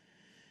 Yes.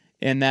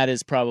 And that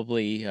is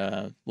probably,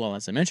 as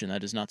I mentioned,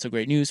 that is not so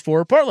great news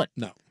for Portland.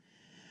 No.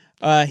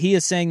 He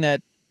is saying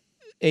that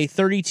a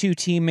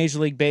 32-team Major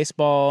League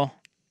Baseball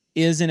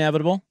is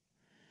inevitable.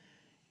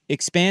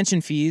 Expansion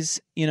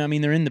fees,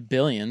 they're in the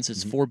billions.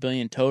 It's $4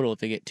 billion total if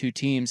they get 2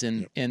 teams,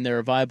 and there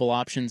are viable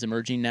options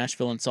emerging,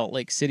 Nashville and Salt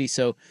Lake City.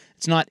 So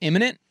it's not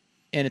imminent.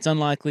 And it's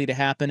unlikely to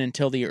happen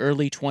until the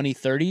early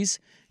 2030s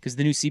because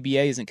the new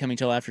CBA isn't coming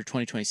until after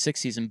 2026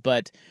 season.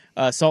 But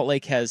Salt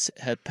Lake has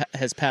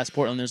passed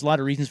Portland. There's a lot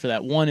of reasons for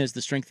that. One is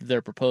the strength of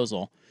their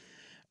proposal.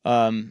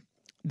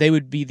 They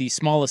would be the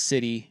smallest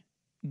city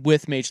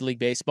with Major League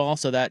Baseball,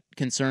 so that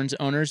concerns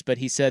owners. But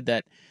he said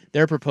that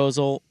their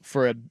proposal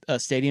for a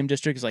stadium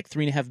district is like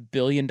 $3.5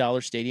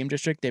 billion stadium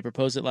district. They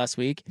proposed it last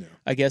week. Yeah.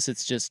 I guess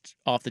it's just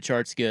off the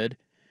charts good.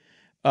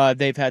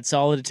 They've had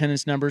solid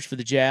attendance numbers for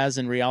the Jazz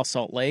and Real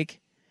Salt Lake.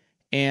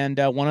 And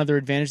one other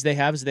advantage they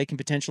have is they can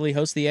potentially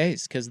host the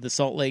A's because the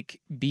Salt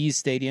Lake Bees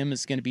Stadium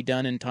is going to be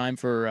done in time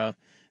for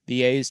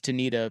the A's to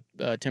need a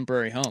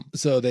temporary home.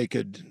 So they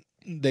could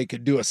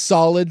do a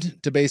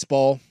solid to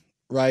baseball,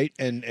 right?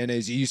 And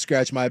as you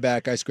scratch my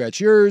back, I scratch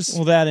yours.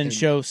 Well, that and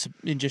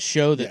just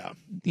show that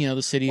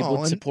the city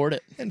would support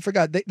it. And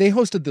forgot they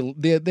hosted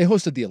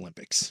the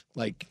Olympics.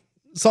 Like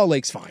Salt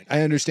Lake's fine.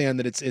 I understand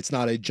that it's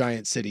not a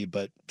giant city,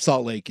 but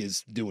Salt Lake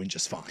is doing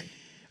just fine.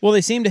 Well,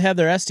 they seem to have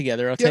their S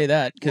together. I'll tell you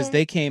that because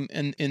they came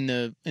in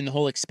the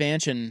whole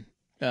expansion,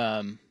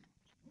 the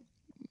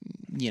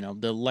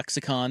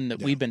lexicon that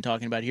we've been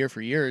talking about here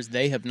for years.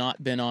 They have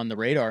not been on the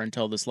radar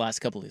until this last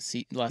couple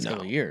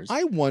of years.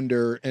 I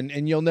wonder,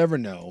 and you'll never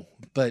know,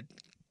 but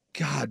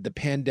God, the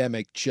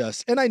pandemic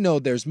and I know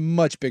there's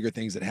much bigger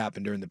things that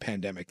happened during the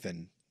pandemic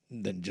than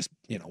just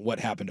what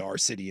happened to our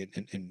city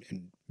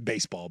in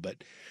baseball,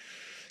 but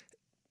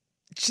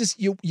it's just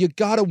you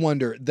got to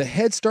wonder the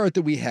head start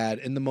that we had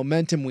and the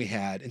momentum we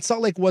had, and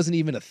Salt Lake wasn't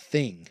even a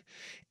thing.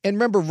 And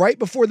remember, right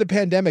before the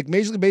pandemic,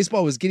 Major League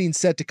Baseball was getting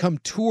set to come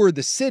tour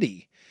the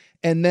city.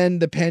 And then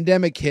the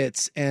pandemic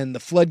hits and the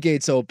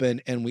floodgates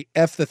open and we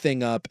F the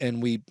thing up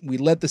and we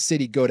let the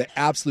city go to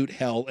absolute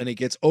hell and it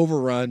gets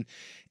overrun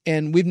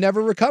and we've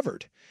never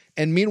recovered.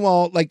 And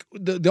meanwhile, like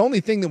the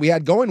only thing that we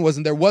had going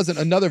there wasn't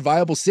another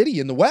viable city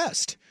in the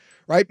West,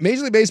 right?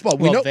 Major League Baseball,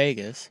 we know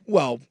Vegas.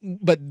 Well,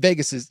 but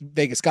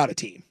Vegas got a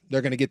team.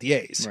 They're going to get the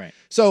A's. Right.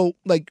 So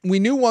like we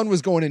knew one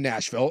was going to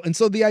Nashville. And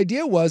so the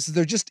idea was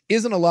there just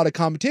isn't a lot of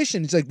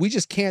competition. It's like, we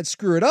just can't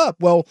screw it up.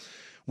 Well,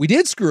 we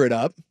did screw it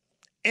up.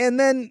 And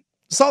then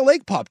Salt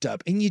Lake popped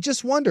up, and you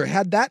just wonder,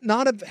 had that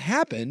not have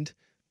happened,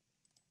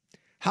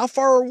 how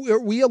far are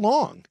we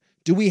along?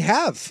 Do we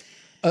have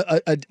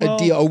a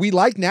deal? Are we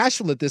like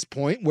Nashville at this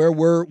point where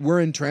we're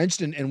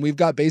entrenched and we've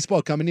got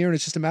baseball coming here and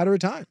it's just a matter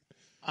of time?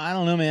 I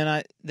don't know,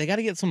 man. They got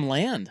to get some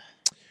land.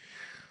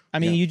 I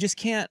mean, you just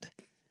can't.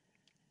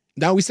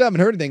 No, we still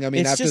haven't heard anything. I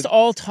mean, it's just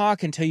all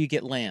talk until you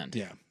get land.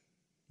 Yeah.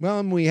 Well,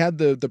 and we had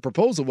the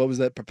proposal. What was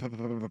that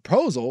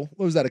proposal?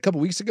 What was that, a couple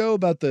weeks ago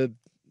about the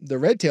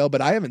red tail,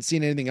 but I haven't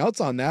seen anything else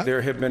on that.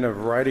 There have been a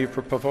variety of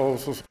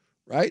proposals.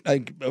 Right? I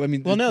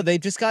mean... Well, no, they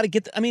just got to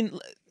get... you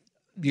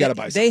got to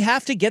buy something. They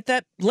have to get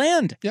that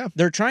land. Yeah.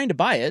 They're trying to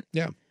buy it.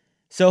 Yeah.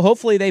 So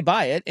hopefully they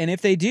buy it, and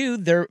if they do,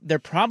 they're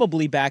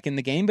probably back in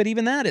the game, but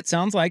even that, it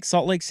sounds like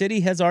Salt Lake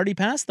City has already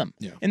passed them.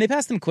 Yeah. And they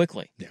passed them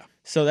quickly. Yeah.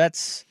 So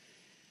that's...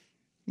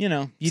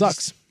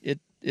 Sucks.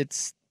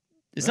 It's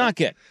not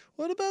good.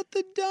 What about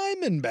the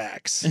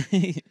Diamondbacks?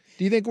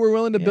 Do you think we're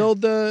willing to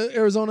build the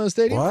Arizona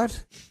Stadium?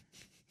 What?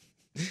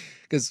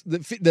 Because the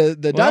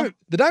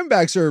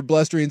Diamondbacks are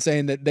blustering,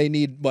 saying that they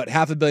need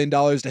 $500 million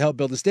to help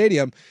build a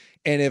stadium,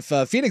 and if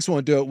Phoenix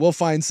won't do it, we'll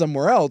find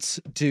somewhere else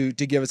to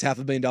give us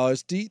 $500 million.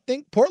 Do you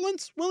think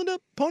Portland's willing to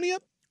pony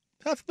up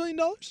 $500 million?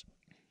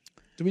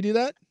 Do we do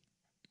that?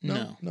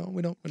 No,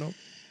 we don't.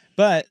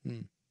 But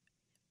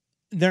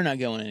they're not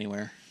going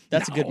anywhere.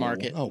 That's a good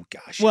market. Oh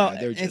gosh. Well,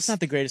 it's not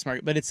the greatest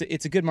market, but it's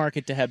a good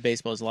market to have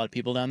baseball. There's a lot of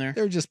people down there.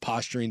 They're just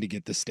posturing to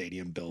get the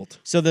stadium built.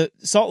 So the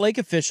Salt Lake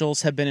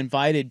officials have been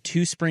invited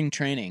to spring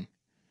training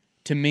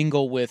to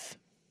mingle with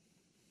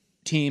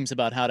teams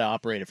about how to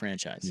operate a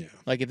franchise. Yeah.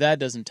 Like if that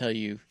doesn't tell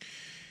you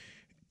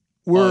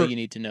all you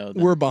need to know,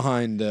 then... we're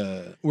behind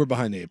the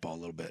 8 ball a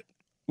little bit.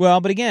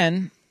 Well, but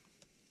again,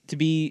 to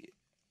be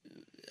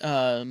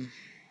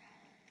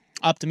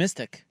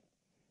optimistic,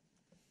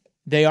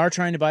 they are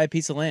trying to buy a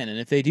piece of land, and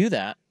if they do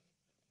that,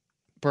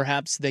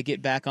 perhaps they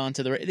get back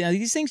onto the...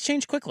 these things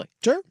change quickly.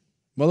 Sure.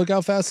 Well, look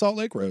how fast Salt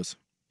Lake rose.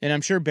 And I'm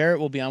sure Barrett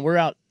will be on. We're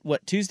out,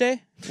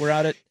 Tuesday? We're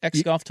out at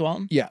X Golf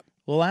Tualatin? Yeah.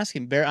 We'll ask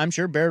him. I'm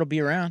sure Barrett will be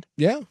around.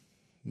 Yeah.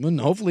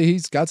 And hopefully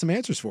he's got some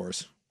answers for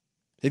us.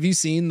 Have you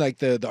seen like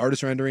the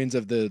artist renderings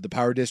of the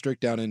Power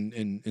District down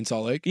in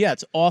Salt Lake? Yeah,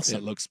 it's awesome.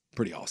 It looks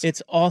pretty awesome.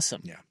 It's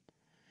awesome. Yeah.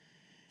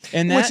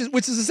 And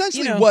which is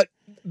essentially what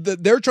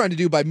they're trying to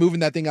do by moving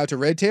that thing out to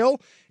Red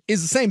Tail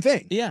is the same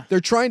thing. Yeah. They're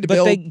trying to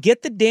build... But they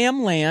get the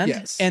damn land,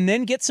 and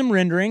then get some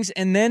renderings,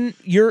 and then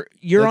you're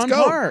on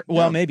par. Yeah.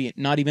 Well, maybe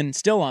not even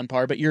still on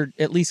par, but you're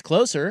at least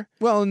closer.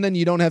 Well, and then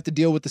you don't have to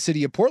deal with the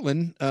city of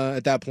Portland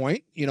at that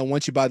point,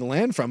 once you buy the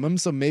land from them.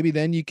 So maybe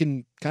then you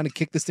can kind of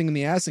kick this thing in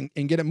the ass and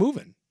get it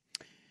moving.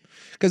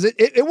 Because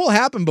it will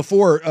happen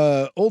before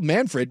old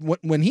Manfred,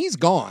 when he's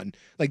gone,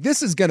 like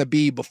this is going to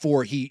be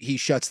before he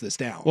shuts this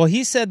down. Well,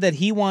 he said that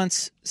he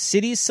wants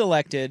cities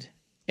selected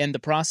and the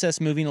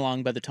process moving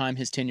along by the time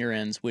his tenure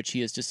ends, which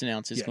he has just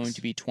announced is going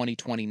to be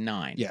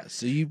 2029. Yeah,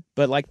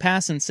 But like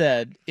Passan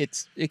said,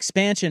 its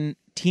expansion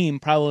team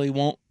probably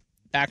won't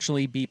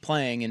actually be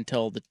playing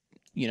until the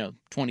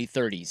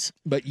 2030s.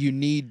 But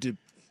you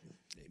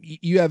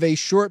have a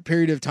short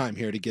period of time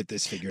here to get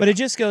this figured out. But it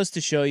just goes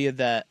to show you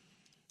that,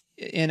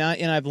 and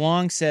I've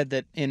long said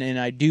that, and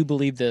I do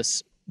believe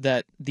this,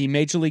 that the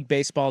Major League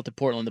Baseball to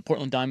Portland, the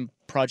Portland Diamond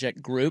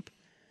Project group,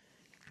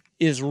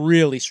 is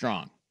really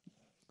strong.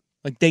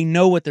 Like, they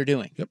know what they're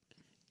doing. Yep.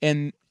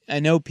 And I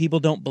know people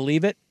don't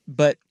believe it,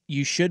 but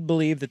you should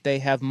believe that they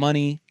have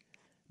money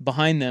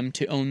behind them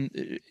to own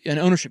an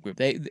ownership group.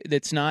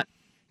 It's not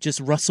just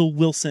Russell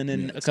Wilson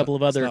and a couple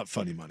of other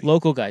funny money.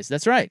 Local guys.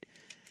 That's right.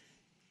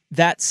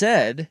 That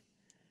said,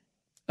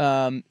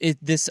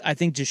 this I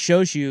think just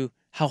shows you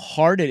how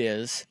hard it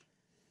is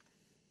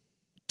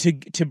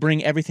to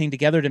bring everything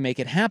together to make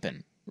it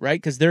happen, right?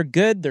 Because they're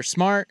good, they're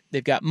smart,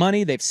 they've got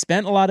money, they've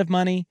spent a lot of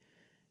money.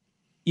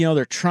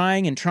 They're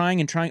trying and trying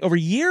and trying over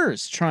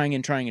years, trying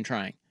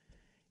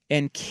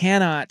and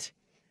cannot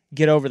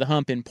get over the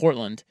hump in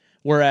Portland.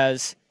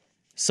 Whereas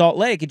Salt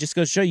Lake, it just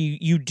goes to show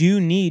you do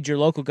need your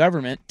local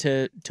government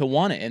to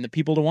want it and the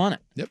people to want it.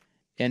 Yep.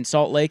 And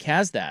Salt Lake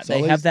has that.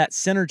 They have that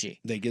synergy.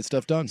 They get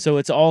stuff done. So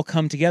it's all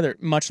come together,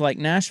 much like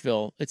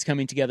Nashville. It's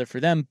coming together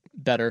for them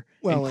better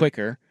and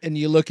quicker. And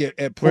you look at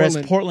Portland. Whereas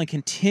Portland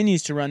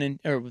continues to run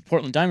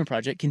Portland Diamond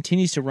Project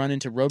continues to run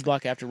into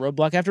roadblock after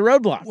roadblock after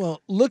roadblock.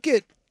 Well,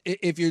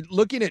 if you're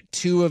looking at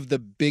two of the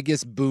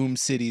biggest boom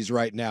cities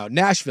right now,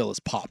 Nashville is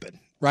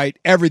popping. right?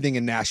 Everything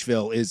in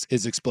Nashville is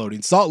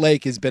exploding. Salt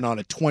Lake has been on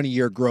a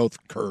 20-year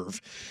growth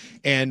curve.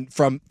 And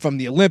from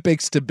the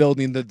Olympics to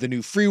building the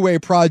new freeway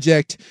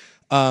project,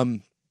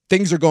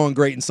 things are going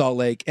great in Salt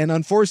Lake. And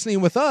unfortunately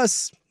with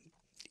us,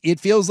 it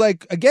feels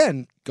like,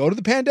 again, go to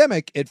the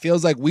pandemic, it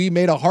feels like we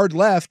made a hard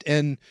left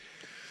and,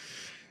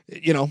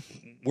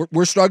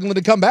 we're struggling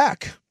to come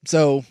back.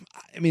 So,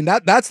 I mean,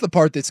 that's the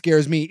part that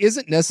scares me.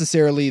 Isn't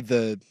necessarily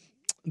the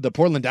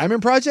Portland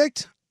Diamond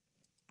Project.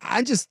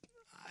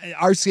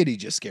 Our city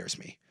just scares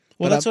me.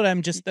 Well, what I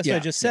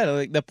just said.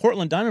 Like, the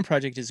Portland Diamond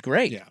Project is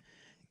great. Yeah.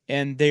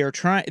 And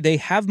they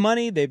have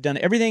money. They've done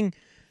everything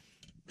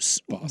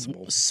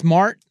possible.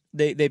 Smart.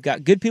 They've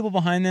got good people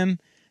behind them.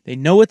 They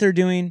know what they're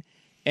doing.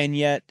 And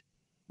yet,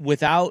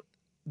 without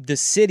the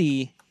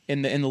city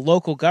and the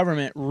local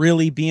government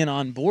really being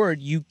on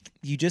board, you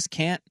just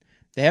can't.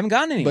 They haven't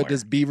gotten anywhere. But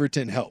does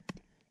Beaverton help?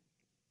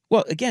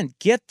 Well, again,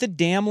 get the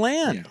damn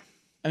land. Yeah.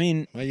 I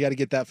mean, well, you got to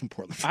get that from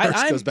Portland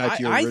first. Goes back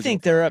to your I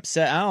think they're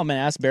upset. I'm going to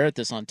ask Barrett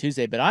this on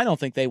Tuesday, but I don't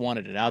think they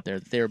wanted it out there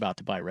that they were about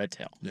to buy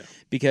Redtail.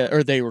 Yeah.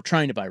 Or they were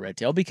trying to buy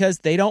Redtail because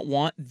they don't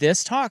want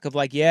this talk of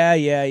like,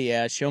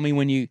 yeah, show me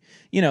when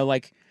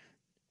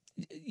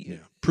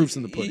proofs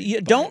in the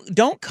pudding.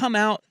 Don't come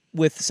out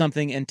with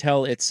something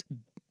until it's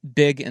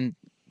big and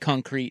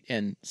concrete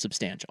and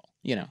substantial,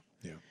 Yeah.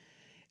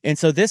 And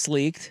so this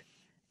leaked,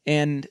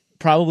 and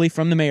probably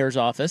from the mayor's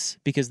office,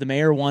 because the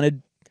mayor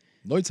wanted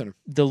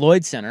the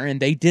Lloyd Center,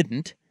 and they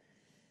didn't.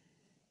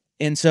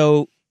 And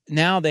so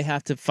now they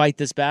have to fight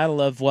this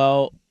battle of,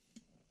 well,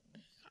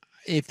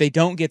 if they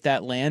don't get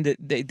that land,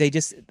 they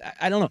just,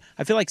 I don't know.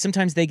 I feel like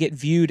sometimes they get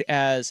viewed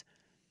as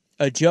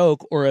a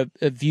joke or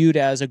viewed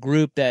as a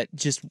group that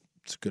just...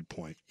 It's a good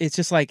point. It's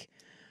just like,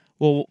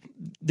 well,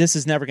 this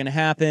is never going to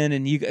happen,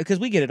 and because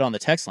we get it on the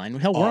text line.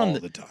 Hell, we're on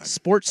the time.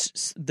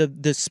 Sports,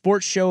 the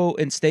sports show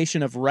and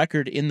station of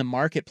record in the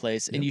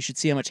marketplace, and you should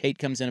see how much hate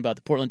comes in about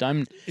the Portland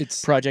Diamond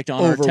Project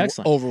on our text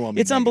line. Overwhelming.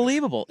 It's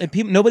unbelievable, and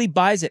nobody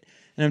buys it.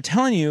 And I'm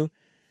telling you,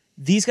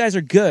 these guys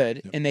are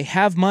good, and they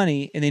have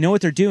money, and they know what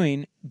they're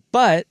doing.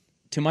 But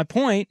to my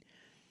point,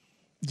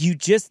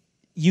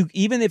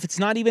 even if it's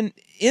not even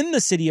in the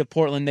city of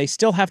Portland, they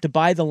still have to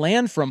buy the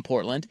land from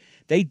Portland.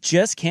 They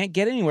just can't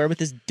get anywhere with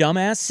this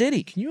dumbass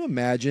city. Can you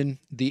imagine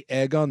the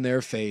egg on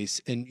their face?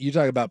 And you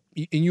talk about,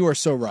 and you are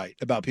so right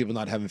about people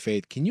not having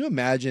faith. Can you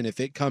imagine if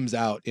it comes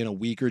out in a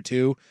week or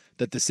two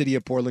that the city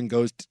of Portland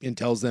goes and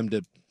tells them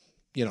to,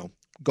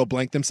 go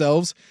blank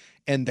themselves,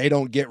 and they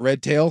don't get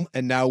Redtail,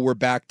 and now we're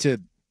back to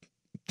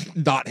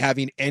not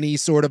having any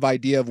sort of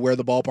idea of where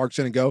the ballpark's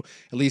going to go,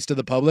 at least to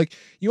the public.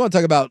 You want to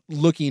talk about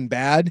looking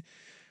bad?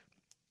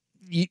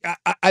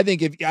 I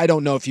think I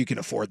don't know if you can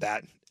afford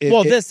that.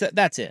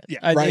 That's it.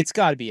 Yeah, right? It's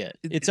got to be it.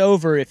 It's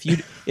over if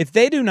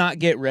they do not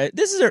get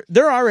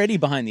they're already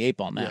behind the 8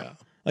 ball now. Yeah.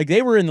 Like,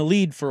 they were in the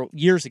lead for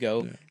years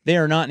ago. Yeah. They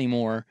are not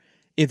anymore.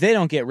 If they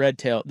don't get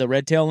the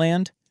Redtail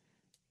land,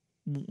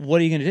 what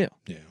are you going to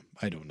do? Yeah,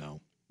 I don't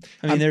know.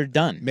 I mean, they're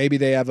done. Maybe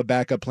they have a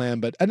backup plan,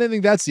 but I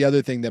think that's the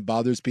other thing that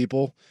bothers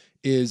people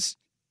is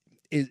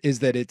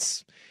that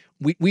it's.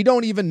 We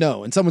don't even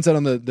know. And someone said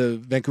on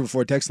the Vancouver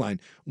Ford text line,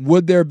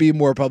 would there be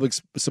more public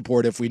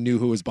support if we knew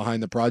who was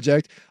behind the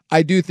project?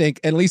 I do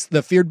think, at least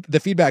the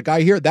feedback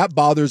I hear, that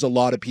bothers a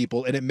lot of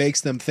people, and it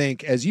makes them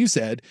think, as you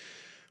said,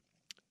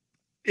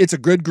 it's a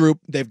good group.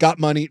 They've got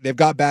money. They've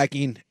got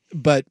backing.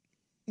 But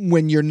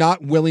when you're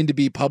not willing to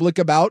be public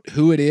about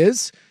who it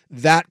is,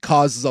 that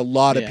causes a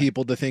lot of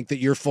people to think that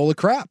you're full of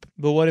crap.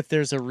 But what if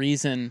there's a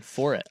reason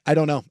for it? I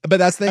don't know. But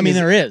that's the thing. I mean,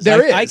 there is.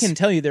 There is. I can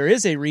tell you there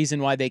is a reason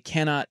why they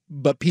cannot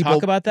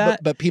talk about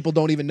that. But people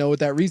don't even know what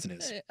that reason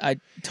is.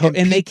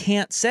 They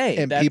can't say.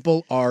 And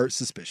people are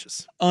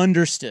suspicious.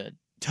 Understood.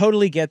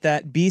 Totally get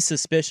that. Be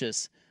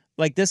suspicious.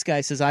 Like this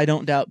guy says, I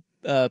don't doubt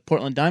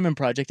Portland Diamond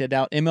Project. I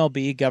doubt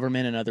MLB,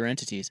 government, and other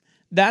entities.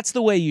 That's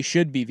the way you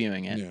should be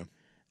viewing it. Yeah.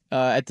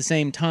 At the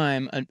same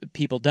time,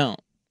 people don't.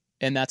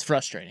 And that's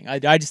frustrating.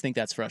 I just think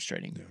that's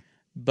frustrating. Yeah.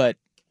 But,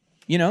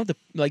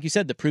 like you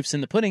said, the proof's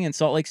in the pudding in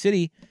Salt Lake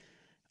City.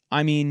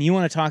 I mean, you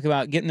want to talk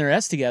about getting their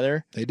S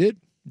together. They did.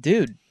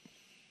 Dude.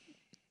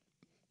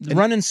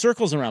 Running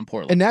circles around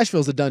Portland. And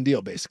Nashville's a done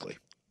deal, basically.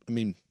 I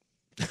mean,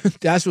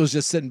 Nashville's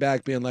just sitting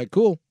back being like,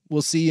 cool,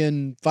 we'll see you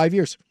in 5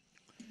 years.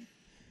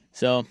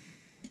 So,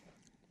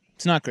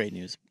 it's not great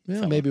news.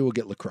 Well, maybe we'll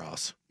get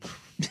lacrosse.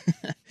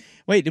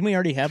 Wait, didn't we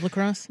already have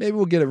lacrosse? Maybe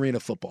we'll get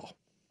arena football.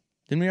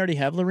 Didn't we already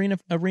have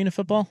arena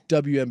football?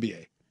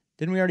 WNBA.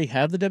 Didn't we already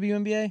have the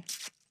WNBA?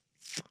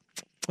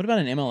 What about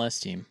an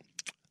MLS team?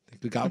 I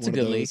think we got That's one a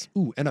good of those.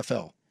 league. Ooh,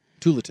 NFL.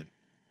 Tualatin.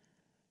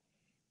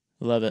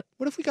 Love it.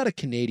 What if we got a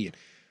Canadian?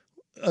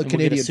 We'll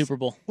get a Super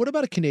Bowl. What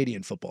about a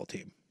Canadian football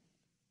team?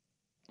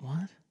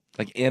 What?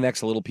 Like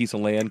annex a little piece of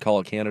land, call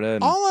it Canada.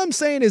 All I'm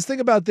saying is, think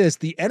about this.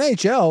 The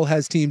NHL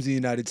has teams in the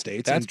United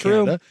States and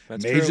true. Canada.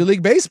 That's Major true.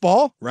 League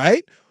Baseball,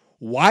 right?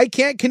 Why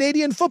can't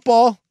Canadian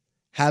football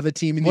have a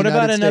team in the United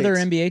States? What about another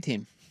NBA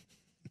team?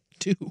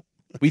 Two.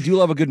 We do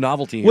love a good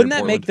novelty. Wouldn't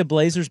that make the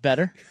Blazers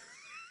better?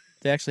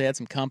 they actually had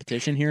some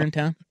competition here in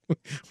town?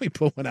 We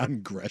put one out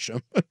in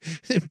Gresham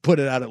and put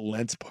it out at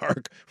Lentz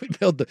Park. We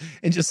built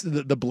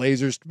the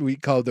Blazers, we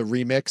call it the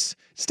remix.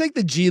 Just take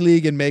the G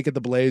League and make it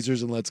the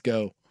Blazers and let's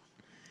go.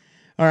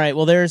 All right,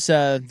 well, there's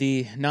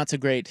the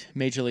not-so-great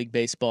Major League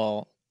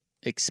Baseball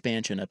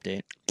expansion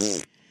update.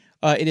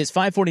 It is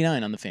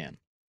 5:49 on the Fan.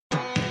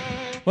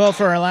 Well,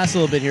 for our last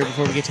little bit here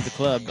before we get to the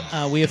club,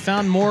 we have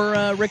found more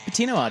Rick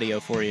Pitino audio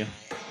for you.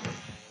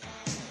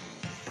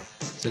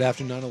 Is it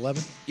after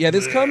 9/11? Yeah,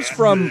 this comes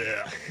from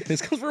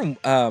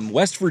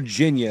West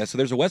Virginia. So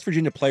there's a West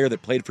Virginia player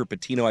that played for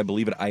Pitino, I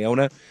believe, at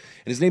Iona, and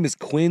his name is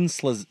Quinn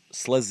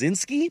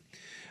Slazinski.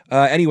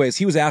 Anyways,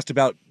 he was asked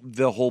about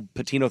the whole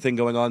Pitino thing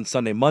going on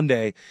Sunday,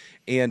 Monday,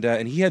 and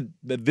he had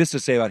this to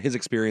say about his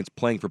experience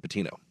playing for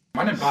Pitino.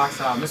 I didn't box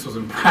out, and this was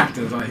in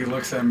practice. He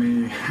looks at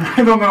me.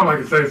 I don't know if I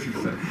can say this. He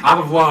said, out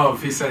of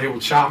love, he said he will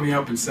chop me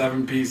up in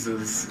 7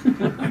 pieces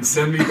and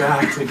send me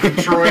back to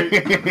Detroit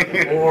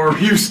or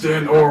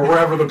Houston or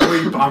wherever the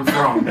bleep I'm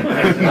from.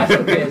 That's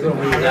okay.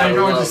 I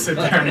go and just sit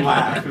there and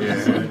laugh.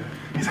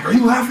 He's like, are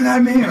you laughing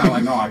at me? And I'm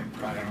like, no, I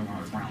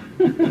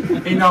don't know.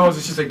 He knows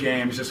it's just a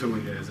game. It's just who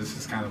he is. It's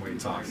just kind of the way he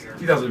talks.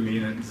 He doesn't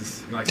mean it.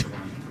 He likes to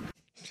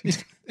win.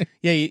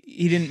 Yeah,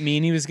 he didn't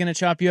mean he was going to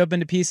chop you up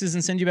into pieces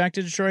and send you back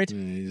to Detroit.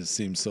 He just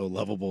seems so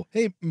lovable.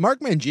 Hey, Mark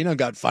Mangino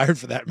got fired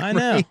for that. I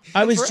know.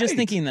 I was just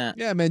thinking that.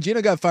 Yeah,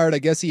 Mangino got fired. I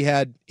guess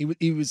it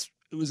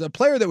was a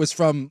player that was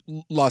from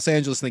Los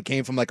Angeles and they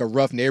came from like a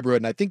rough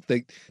neighborhood. And I think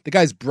the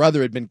guy's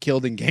brother had been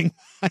killed in gang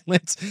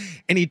violence.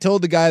 And he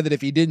told the guy that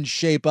if he didn't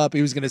shape up,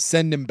 he was going to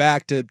send him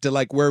back to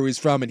like where he was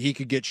from and he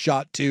could get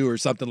shot too or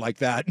something like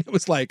that. And it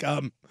was like,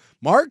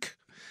 Mark,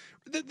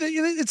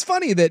 it's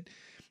funny that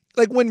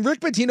like when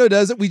Rick Pitino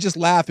does it, we just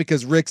laugh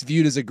because Rick's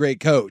viewed as a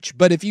great coach.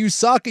 But if you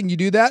suck and you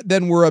do that,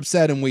 then we're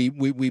upset and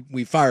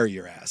we fire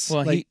your ass.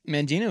 Well,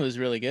 Mangino was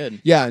really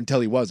good. Yeah, until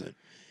he wasn't.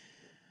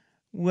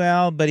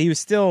 Well, but he was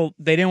still.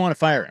 They didn't want to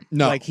fire him.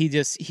 No, like he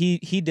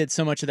did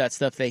so much of that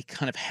stuff. They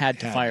kind of had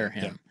to fire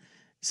him. Yeah.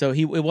 So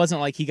it wasn't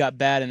like he got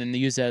bad and then they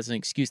used that as an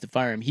excuse to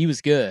fire him. He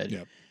was good.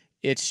 Yep.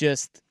 It's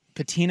just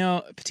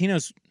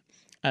Pitino's.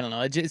 I don't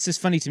know. It's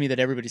just funny to me that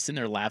everybody's sitting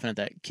there laughing at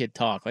that kid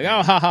talk. Like,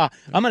 oh, ha, ha,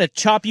 I'm going to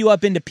chop you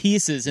up into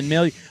pieces and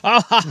mail you.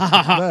 Oh, ha, ha,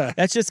 ha, ha.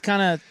 That's just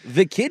kind of...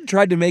 The kid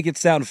tried to make it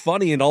sound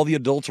funny and all the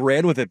adults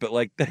ran with it, but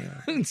like,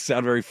 that didn't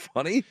sound very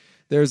funny.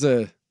 There's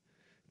a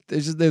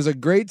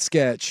great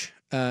sketch,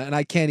 and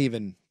I can't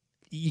even...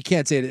 You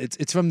can't say it.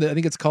 It's from I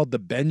think it's called The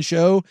Ben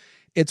Show.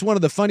 It's one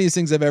of the funniest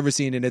things I've ever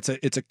seen, and it's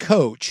a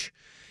coach,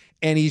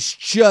 and he's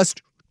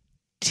just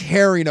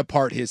tearing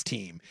apart his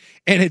team.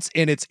 And it's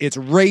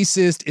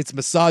racist, it's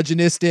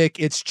misogynistic,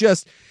 it's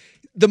just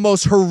the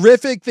most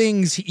horrific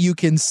things you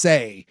can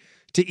say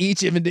to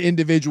each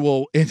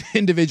individual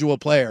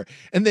player.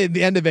 And then at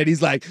the end of it,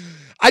 he's like,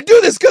 I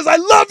do this because I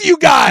love you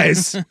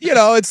guys.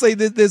 It's like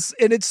this,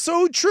 and it's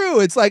so true.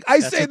 It's like I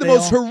say the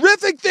most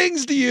horrific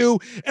things to you,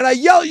 and I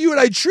yell at you,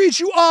 and I treat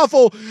you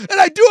awful, and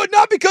I do it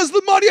not because of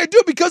the money, I do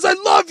it because I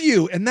love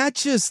you. And that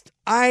just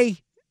I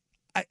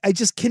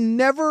just can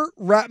never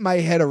wrap my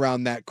head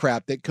around that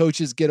crap that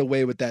coaches get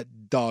away with that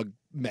dog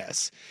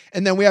mess.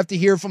 And then we have to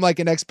hear from like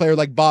an ex-player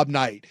like Bob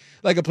Knight,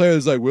 like a player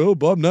that's like, well,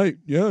 Bob Knight,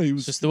 yeah, he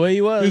was just the way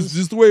he was. It's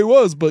just the way he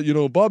was. But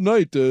Bob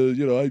Knight, you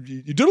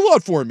did a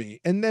lot for me.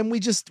 And then we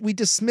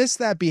dismiss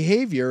that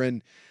behavior.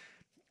 And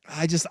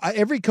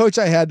every coach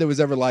I had that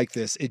was ever like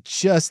this,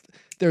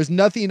 there's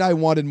nothing I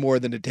wanted more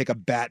than to take a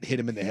bat, hit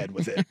him in the head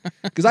with it.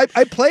 Because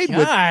I played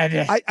with, I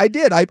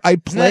did. I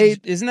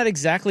played. Isn't that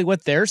exactly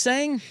what they're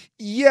saying?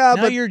 Yeah,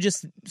 now but you're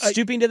just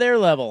stooping to their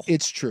level.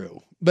 It's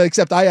true. But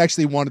except I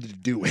actually wanted to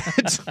do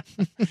it.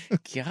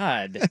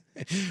 God.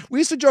 We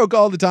used to joke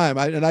all the time.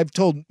 And I've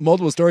told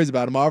multiple stories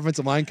about him, our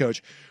offensive line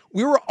coach.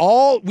 We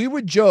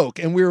would joke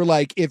and we were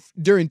like,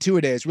 during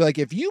two-a-days, we're like,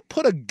 if you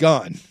put a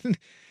gun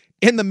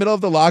in the middle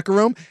of the locker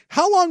room,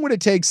 how long would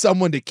it take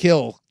someone to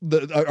kill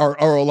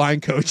our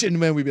line coach?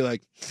 And then we'd be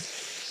like,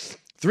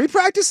 3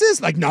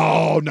 practices? Like,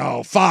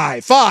 no,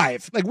 5.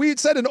 Like we had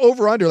set an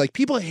over-under. Like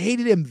people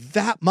hated him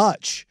that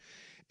much.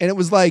 And it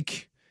was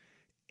like,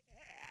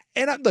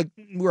 look,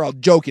 we're all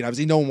joking.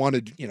 Obviously no one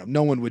wanted,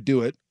 no one would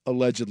do it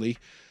allegedly,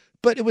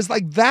 but it was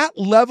like that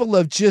level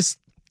of just,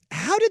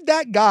 how did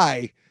that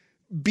guy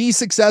be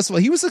successful?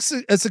 He was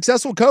a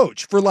successful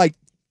coach for like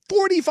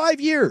 45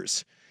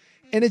 years.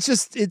 And it's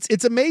just,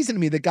 it's amazing to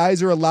me that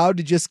guys are allowed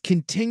to just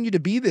continue to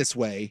be this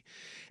way.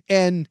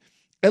 And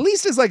at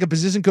least as like a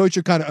position coach,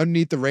 you're kind of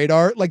underneath the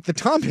radar, like the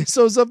Tom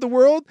Izzo's of the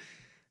world.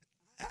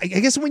 I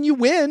guess when you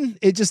win,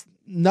 it just,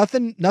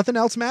 nothing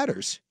else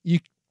matters.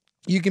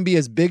 You can be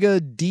as big a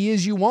D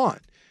as you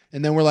want.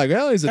 And then we're like,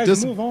 well, he's a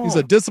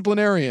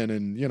disciplinarian.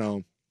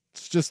 And,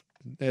 it's just,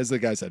 as the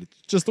guy said,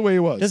 it's just the way he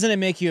was. Doesn't it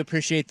make you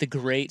appreciate the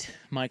great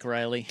Mike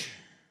Riley?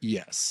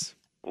 Yes.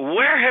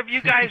 Where have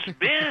you guys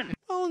been?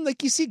 Well,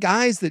 like you see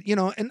guys that,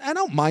 and I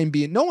don't mind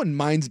no one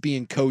minds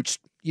being coached,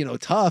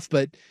 tough,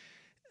 but,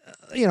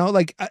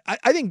 like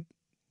I think,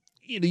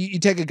 you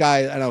take a guy,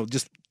 I don't know,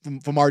 just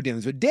from our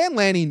dealings, but Dan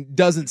Lanning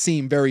doesn't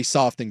seem very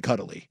soft and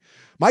cuddly.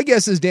 My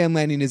guess is Dan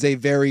Lanning is a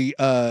very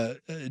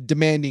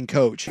demanding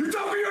coach.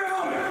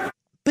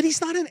 But he's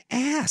not an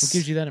ass. What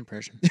gives you that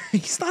impression?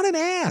 He's not an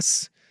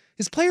ass.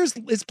 His players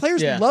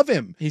love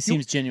him. He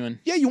seems genuine.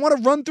 Yeah, you want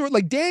to run through it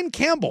like Dan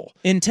Campbell.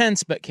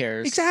 Intense but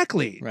cares.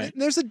 Exactly. Right.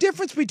 There's a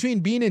difference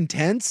between being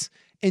intense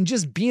and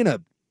just being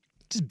a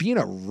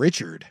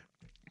Richard.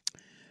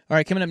 All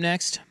right, coming up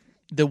next,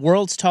 the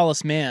world's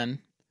tallest man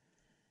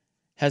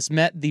has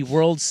met the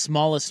world's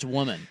smallest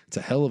woman. It's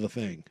a hell of a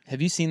thing.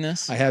 Have you seen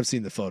this? I have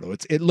seen the photo.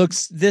 It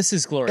looks. This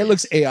is glorious. It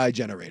looks AI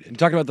generated. You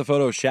talking about the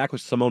photo of Shaq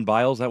with Simone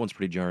Biles? That one's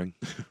pretty jarring.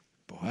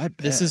 Boy, I bet.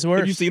 This is worse.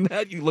 Have you seen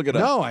that? You look it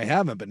up. No, I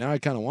haven't, but now I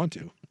kind of want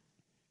to.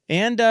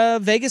 And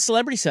Vegas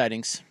celebrity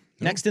sightings.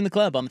 Next in the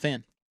club on the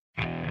Fan.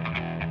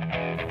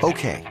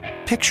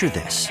 Okay, picture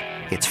this.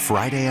 It's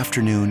Friday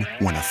afternoon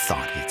when a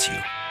thought hits you.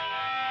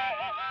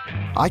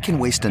 I can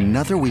waste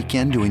another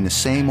weekend doing the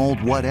same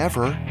old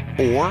whatever,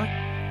 or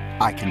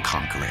I can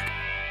conquer it.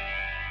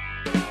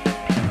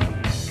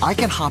 I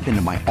can hop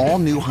into my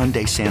all-new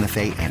Hyundai Santa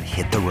Fe and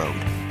hit the road.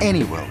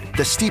 Any road.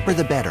 The steeper,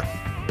 the better.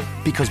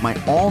 Because my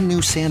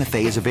all-new Santa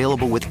Fe is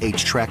available with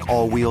H-Track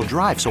all-wheel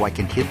drive, so I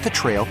can hit the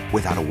trail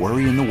without a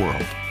worry in the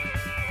world.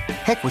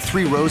 Heck, with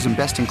 3 rows and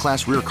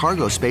best-in-class rear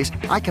cargo space,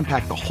 I can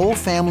pack the whole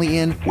family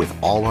in with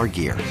all our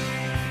gear.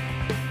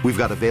 We've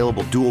got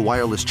available dual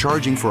wireless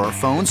charging for our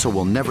phones, so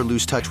we'll never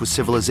lose touch with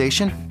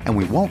civilization, and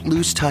we won't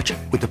lose touch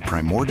with the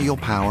primordial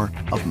power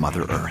of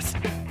Mother Earth.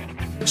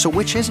 So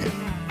which is it?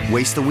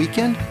 Waste the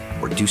weekend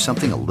or do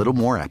something a little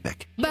more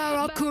epic?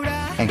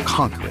 And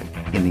conquer it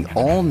in the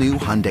all-new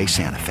Hyundai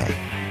Santa Fe.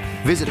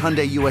 Visit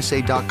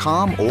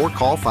HyundaiUSA.com or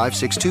call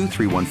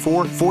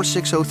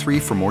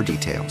 562-314-4603 for more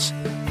details.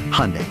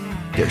 Hyundai,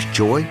 there's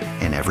joy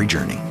in every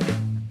journey.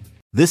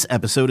 This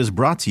episode is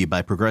brought to you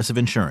by Progressive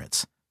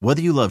Insurance.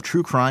 Whether you love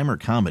true crime or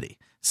comedy,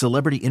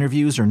 celebrity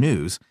interviews or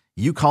news,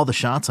 you call the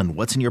shots on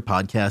what's in your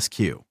podcast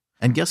queue.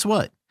 And guess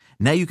what?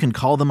 Now you can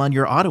call them on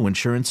your auto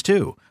insurance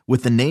too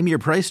with the Name Your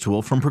Price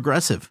tool from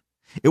Progressive.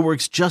 It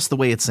works just the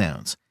way it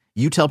sounds.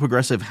 You tell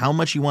Progressive how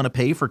much you want to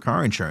pay for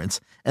car insurance,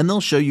 and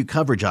they'll show you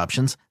coverage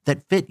options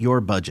that fit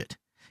your budget.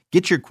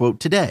 Get your quote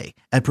today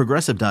at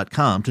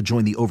Progressive.com to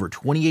join the over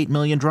 28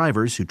 million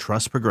drivers who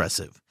trust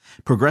Progressive.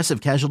 Progressive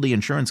Casualty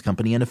Insurance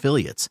Company and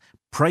Affiliates.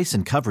 Price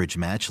and coverage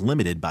match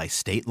limited by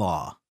state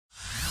law.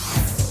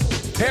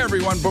 Hey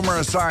everyone, Boomer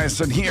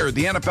Esiason here.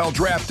 The NFL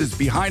Draft is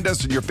behind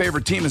us and your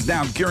favorite team is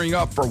now gearing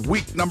up for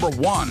week number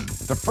 1.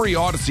 The free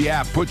Odyssey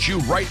app puts you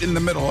right in the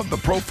middle of the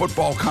pro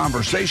football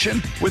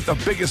conversation with the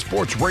biggest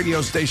sports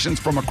radio stations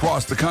from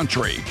across the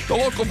country. The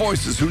local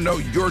voices who know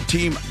your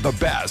team the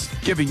best,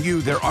 giving you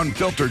their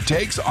unfiltered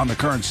takes on the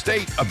current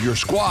state of your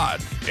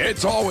squad.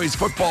 It's always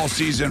football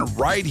season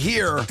right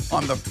here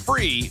on the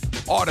free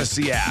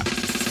Odyssey app.